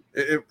be.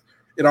 It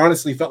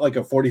honestly felt like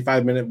a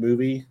 45-minute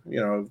movie.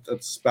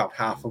 That's about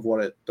half of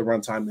what the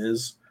runtime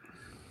is.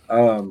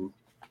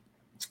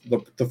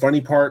 The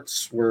funny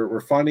parts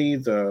were funny.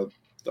 The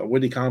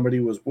witty comedy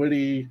was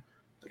witty.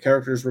 The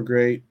characters were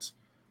great.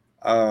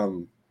 I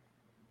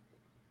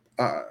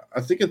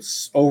think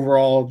it's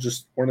overall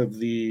just one of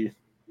the.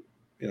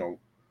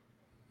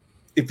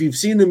 If you've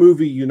seen the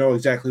movie, you know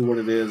exactly what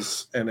it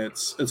is, and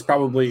it's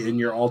probably in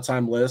your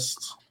all-time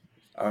list.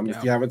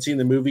 If you haven't seen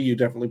the movie, you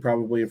definitely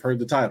probably have heard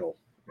the title.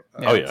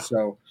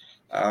 So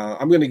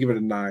I'm going to give it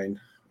a 9.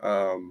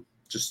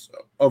 Just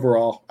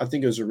overall, I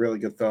think it was a really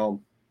good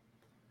film.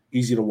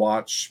 Easy to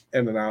watch,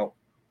 in and out.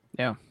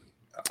 Yeah.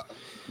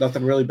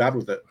 Nothing really bad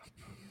with it.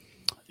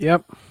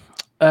 Yep.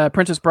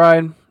 Princess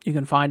Bride, you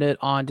can find it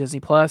on Disney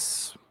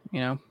Plus.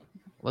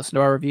 Listen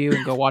to our review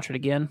and go watch it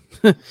again.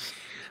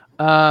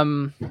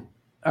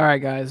 All right,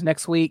 guys.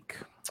 Next week,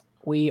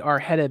 we are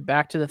headed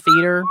back to the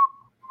theater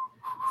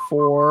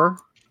for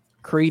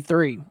Creed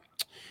 3.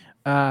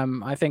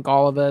 I think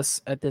all of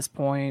us at this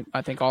point,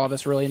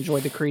 really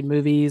enjoyed the Creed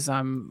movies.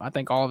 I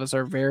think all of us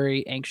are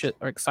very anxious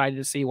or excited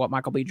to see what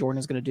Michael B. Jordan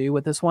is going to do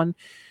with this one,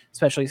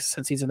 especially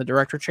since he's in the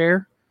director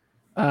chair.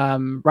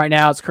 Right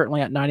now, it's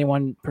currently at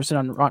 91%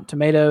 on Rotten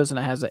Tomatoes, and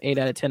it has an 8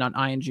 out of 10 on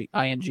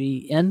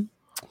IGN.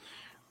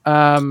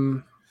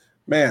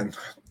 Man,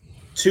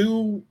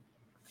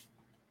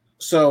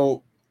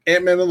 so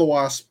Ant-Man and the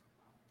Wasp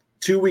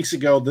 2 weeks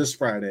ago this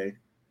Friday.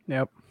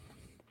 Yep.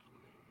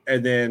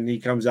 And then he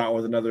comes out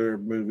with another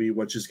movie,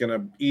 which is going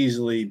to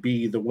easily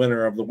be the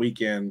winner of the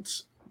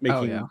weekend,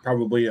 making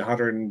probably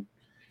 $180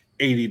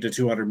 to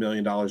 $200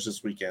 million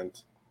this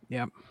weekend.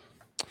 Yep.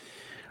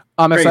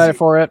 I'm excited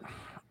for it.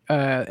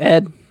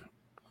 Ed,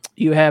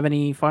 you have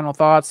any final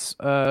thoughts?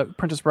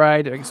 Princess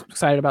Bride,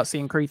 excited about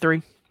seeing Creed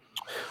 3?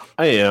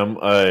 I am.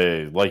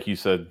 Like you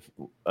said,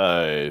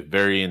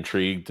 very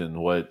intrigued in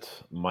what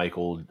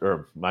Michael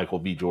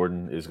B.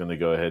 Jordan is going to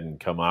go ahead and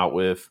come out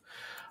with.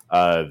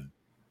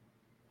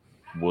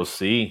 We'll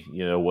see,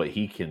 what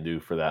he can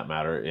do for that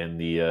matter in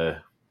the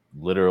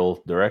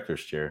literal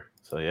director's chair.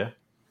 So, yeah.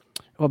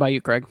 What about you,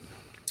 Craig?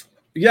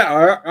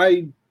 Yeah,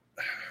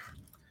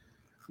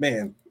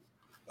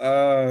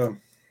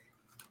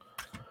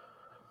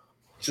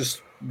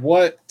 just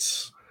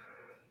what,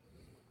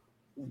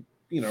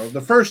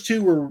 the first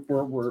two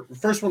were the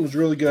first one was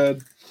really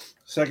good.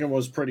 Second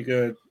was pretty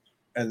good.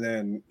 And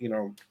then,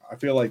 I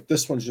feel like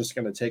this one's just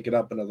going to take it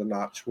up another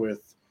notch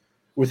with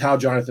how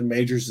Jonathan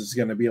Majors is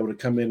going to be able to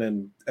come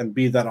in and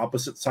be that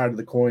opposite side of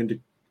the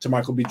coin to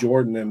Michael B.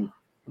 Jordan. And,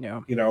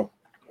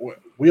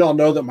 we all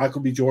know that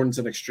Michael B. Jordan's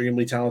an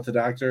extremely talented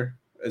actor,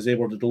 is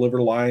able to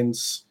deliver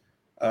lines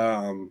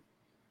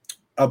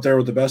up there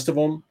with the best of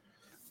them.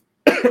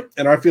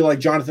 And I feel like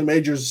Jonathan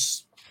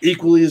Majors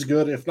equally as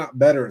good, if not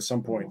better at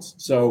some points.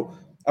 So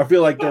I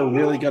feel like they're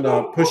really going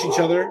to push each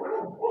other.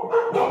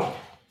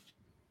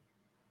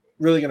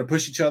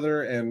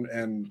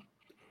 And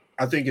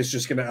I think it's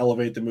just going to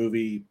elevate the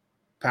movie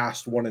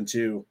past 1 and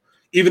 2.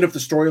 Even if the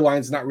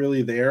storyline's not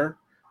really there,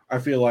 I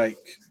feel like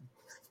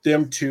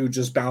them two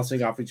just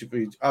bouncing off of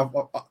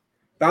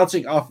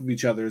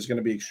each other is going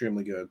to be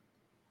extremely good.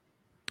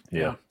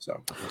 Yeah.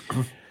 So.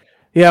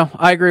 Yeah,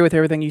 I agree with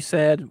everything you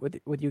said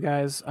with you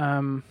guys.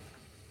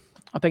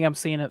 I think I'm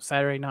seeing it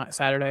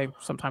Saturday.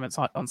 Sometime it's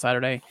on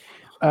Saturday.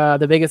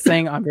 The biggest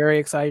thing, I'm very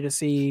excited to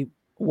see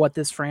what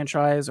this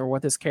franchise or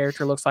what this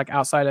character looks like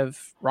outside of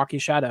Rocky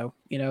Shadow.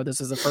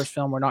 This is the first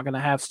film we're not going to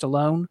have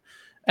Stallone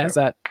as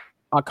that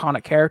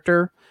iconic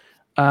character.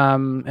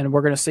 And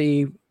we're going to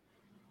see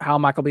how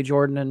Michael B.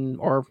 Jordan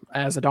or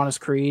as Adonis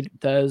Creed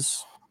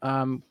does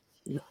not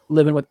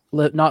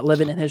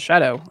living in his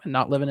shadow and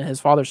not living in his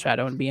father's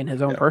shadow and being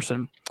his own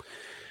person.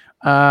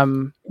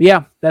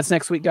 That's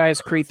next week,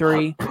 guys. Creed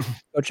 3.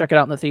 Go check it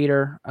out in the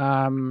theater.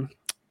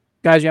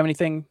 Guys, you have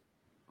anything?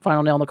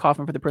 Final nail in the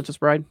coffin for The Princess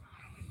Bride?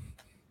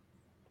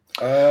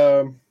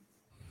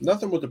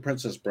 Nothing with The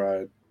Princess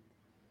Bride.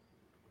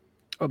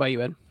 What about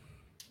you, Ed?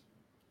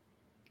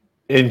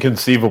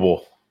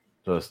 Inconceivable.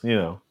 Just,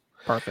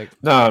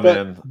 Perfect.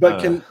 Man.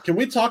 But can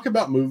we talk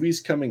about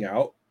movies coming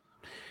out?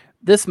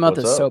 This month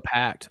is so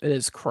packed. It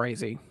is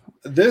crazy.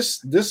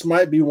 This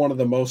might be one of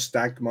the most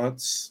stacked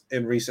months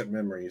in recent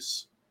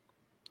memories.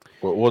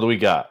 What do we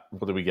got?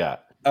 You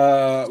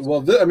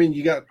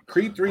got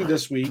Creed 3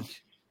 this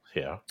week.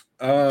 Yeah.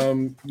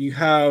 You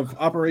have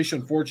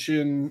Operation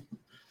Fortune,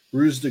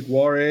 Ruse de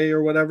Gloire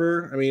or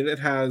whatever. I mean, it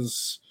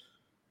has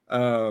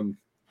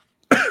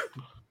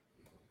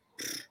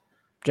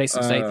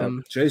Jason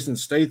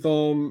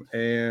Statham,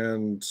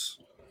 and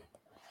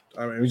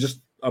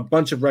just a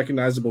bunch of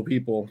recognizable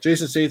people.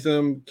 Jason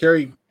Statham,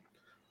 Carrie.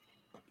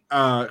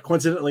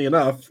 Coincidentally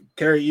enough,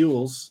 Carrie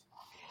Ewells,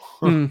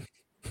 Hugh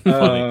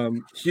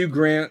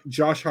Grant,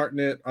 Josh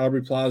Hartnett,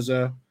 Aubrey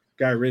Plaza,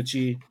 Guy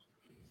Ritchie,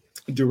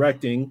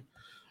 directing.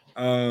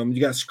 You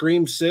got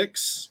Scream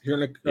 6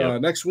 here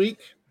next week.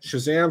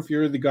 Shazam!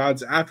 Fury of the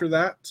Gods after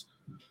that.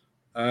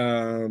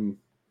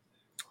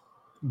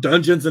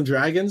 Dungeons and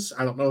Dragons.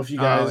 I don't know if you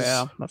guys. Oh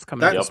yeah, that's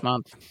coming out this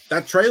month.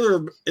 That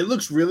trailer, it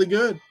looks really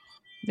good.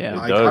 Yeah,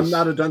 I'm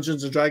not a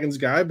Dungeons and Dragons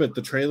guy, but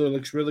the trailer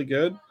looks really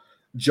good.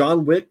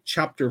 John Wick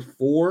Chapter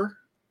 4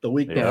 the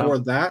week before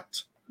that.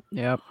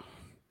 Yep.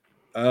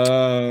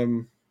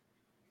 And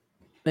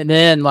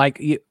then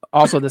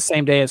also the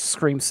same day as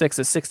Scream 6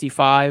 is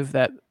 65,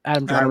 that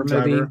Adam Driver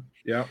movie.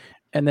 Yeah.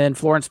 And then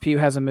Florence Pugh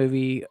has a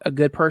movie, A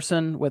Good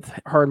Person, with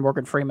her and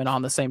Morgan Freeman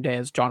on the same day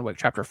as John Wick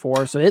Chapter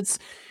 4. So it's.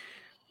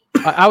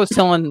 I was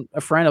telling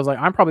a friend, I was like,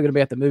 I'm probably going to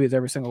be at the movies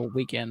every single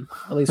weekend,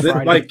 at least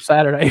Friday,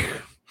 Saturday.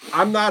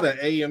 I'm not an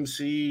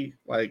AMC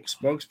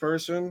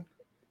spokesperson,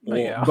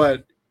 yeah.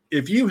 But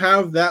if you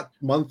have that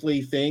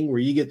monthly thing where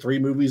you get 3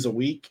 movies a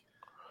week,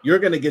 you're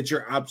going to get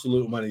your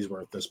absolute money's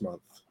worth this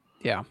month.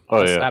 Yeah,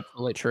 that's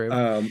absolutely true.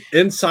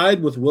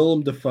 Inside with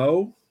Willem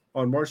Dafoe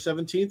on March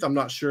 17th. I'm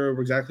not sure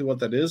exactly what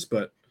that is,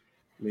 but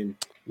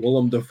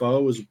Willem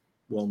Dafoe is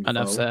Willem Dafoe.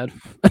 Enough said.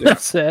 Enough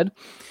said.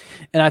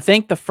 And I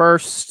think the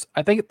first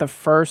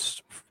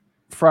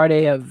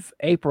Friday of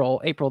April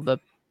the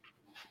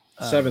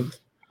 7th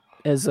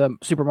is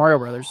Super Mario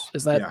Brothers.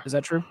 Is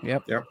that true?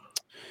 Yep. Yep.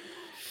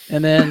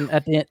 And then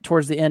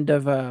towards the end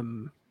of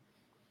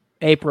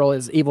April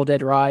is Evil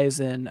Dead Rise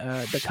and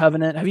The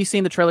Covenant. Have you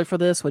seen the trailer for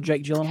this with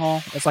Jake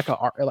Gyllenhaal? It's like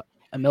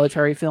a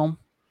military film.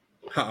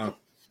 Uh-uh.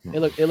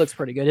 It looks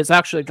pretty good. It's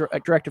actually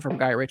directed from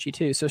Guy Ritchie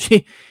too. So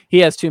he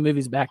has 2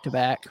 movies back to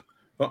back.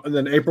 Well, and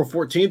then April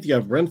 14th, you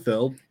have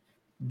Renfield.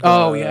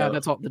 Oh yeah,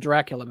 that's all the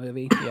Dracula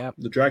movie. Yeah,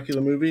 the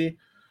Dracula movie.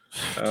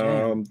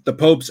 The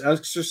Pope's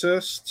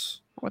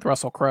Exorcist with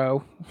Russell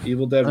Crowe.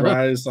 Evil Dead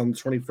Rise on the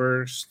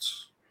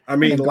 21st. I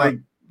mean,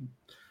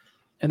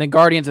 and then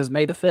Guardians is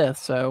May the 5th.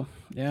 So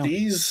yeah,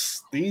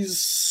 these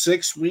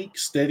 6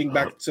 weeks dating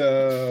back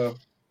to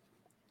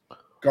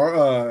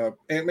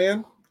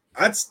Ant-Man.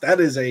 That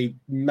is a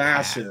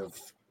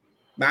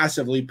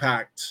massively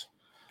packed.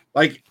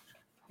 Like,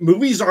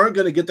 movies aren't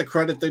going to get the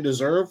credit they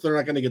deserve. They're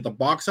not going to get the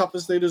box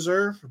office they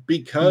deserve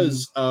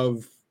because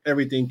of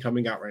everything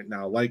coming out right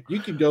now. Like, you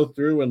can go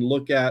through and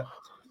look at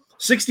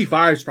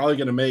 65 is probably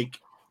going to make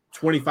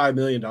 $25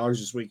 million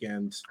this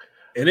weekend,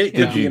 and it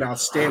could be an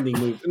outstanding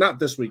movie. Not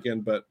this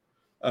weekend, but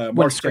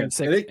March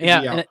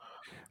 10th.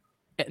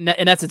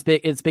 And that's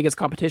its biggest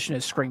competition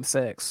is Scream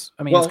 6.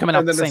 I mean, it's coming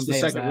out the same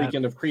day. The second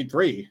weekend of Creed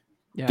 3.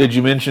 Yeah. Did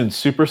you mention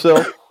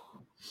Supercell?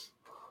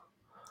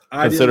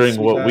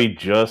 Considering what we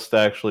just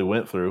actually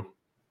went through.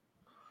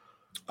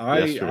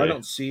 I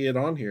don't see it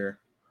on here.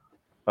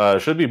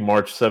 It should be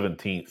March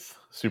 17th.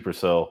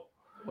 Supercell.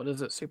 What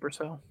is it?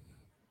 Supercell?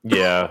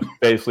 Yeah,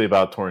 basically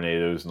about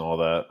tornadoes and all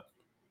that.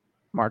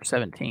 March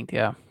 17th.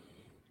 Yeah.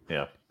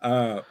 Yeah.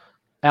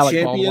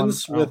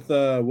 Champions with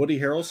Woody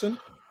Harrelson.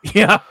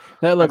 Yeah,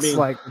 that looks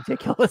like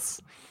ridiculous.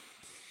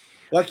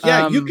 Like,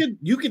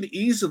 you could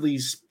easily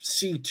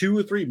see 2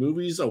 or 3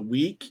 movies a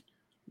week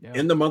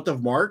in the month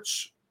of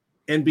March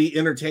and be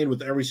entertained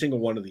with every single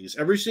one of these.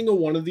 Every single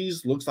one of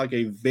these looks like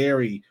a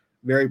very,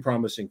 very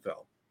promising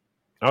film.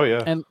 Oh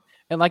yeah, and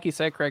like you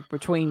said, Craig,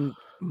 between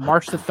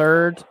March the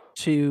 3rd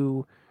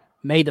to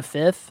May the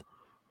 5th,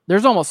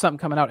 there's almost something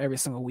coming out every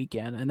single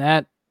weekend, and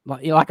that,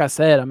 like I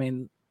said, I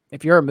mean,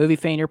 if you're a movie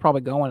fan, you're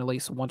probably going at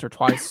least once or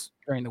twice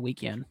during the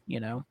weekend, you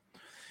know.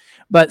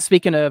 But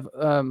speaking of,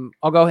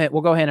 we'll go ahead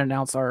and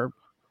announce our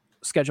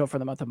schedule for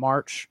the month of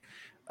March.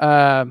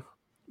 March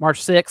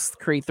 6th,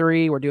 Creed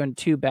 3. We're doing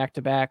 2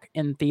 back-to-back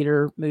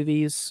in-theater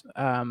movies.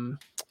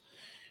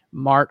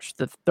 March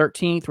the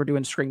 13th, we're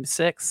doing Scream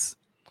 6.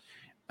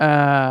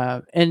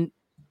 And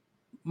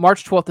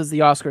March 12th is the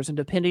Oscars. And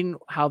depending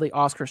how the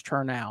Oscars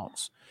turn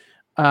out,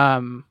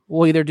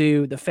 we'll either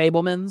do The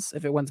Fabelmans,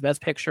 if it wins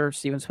Best Picture,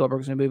 Steven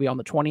Spielberg's new movie, on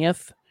the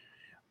 20th,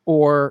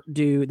 or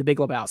do The Big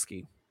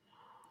Lebowski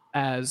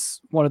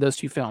as one of those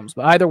 2 films.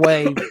 But either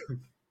way,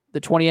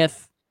 the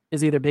 20th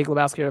is either Big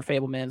Lebowski or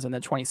Fabelmans, and the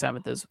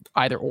 27th is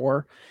either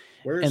or.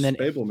 Where's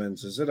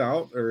Fabelmans? Is it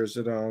out or is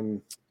it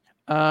on?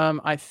 I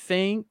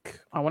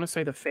want to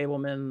say The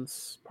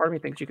Fabelmans. Part of me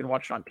thinks you can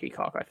watch it on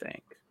Peacock, I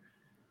think.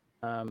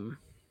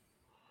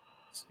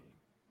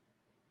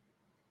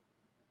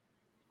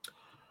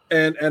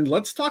 And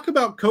let's talk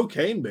about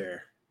Cocaine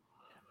Bear.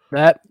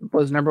 That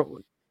was number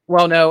 2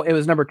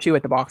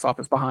 at the box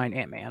office behind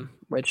Ant-Man,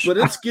 but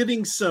it's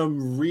getting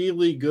some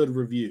really good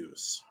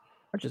reviews,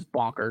 which is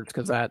bonkers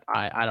because that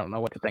I don't know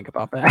what to think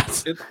about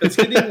that. It's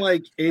getting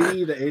like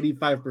 80 to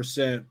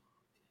 85%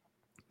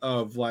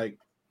 of like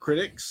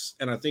critics,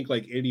 and I think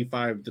like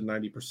 85 to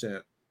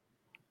 90%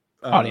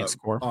 audience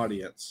score.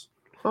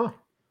 Huh.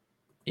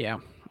 Yeah,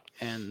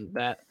 and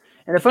the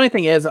funny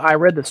thing is, I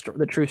read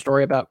the true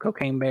story about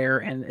Cocaine Bear,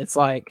 and it's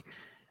like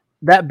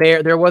that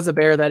bear. There was a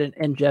bear that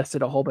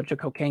ingested a whole bunch of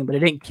cocaine, but it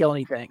didn't kill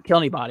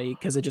anybody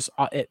because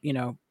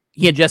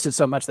he ingested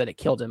so much that it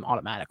killed him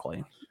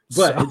automatically.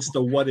 But it's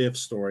the what if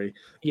story.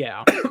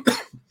 Yeah.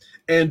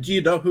 And do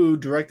you know who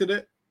directed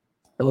it?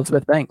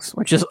 Elizabeth Banks,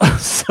 which is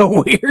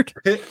so weird.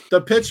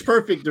 The Pitch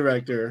Perfect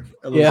director,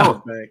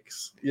 Elizabeth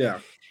Banks. Yeah.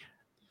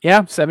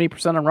 Yeah,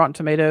 70% on Rotten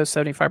Tomatoes,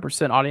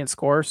 75% audience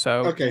score.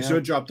 So so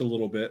it dropped a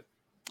little bit.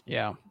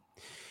 Yeah.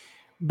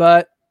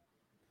 But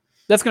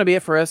that's going to be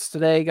it for us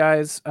today,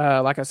 guys.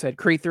 Like I said,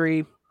 Creed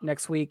 3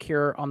 next week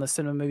here on the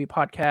Cinema Movie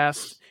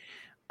Podcast.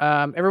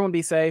 Everyone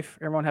be safe.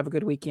 Everyone have a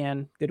good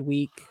weekend, good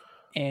week.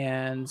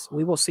 And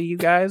we will see you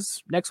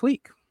guys next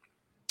week.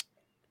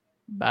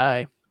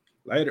 Bye.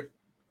 Later.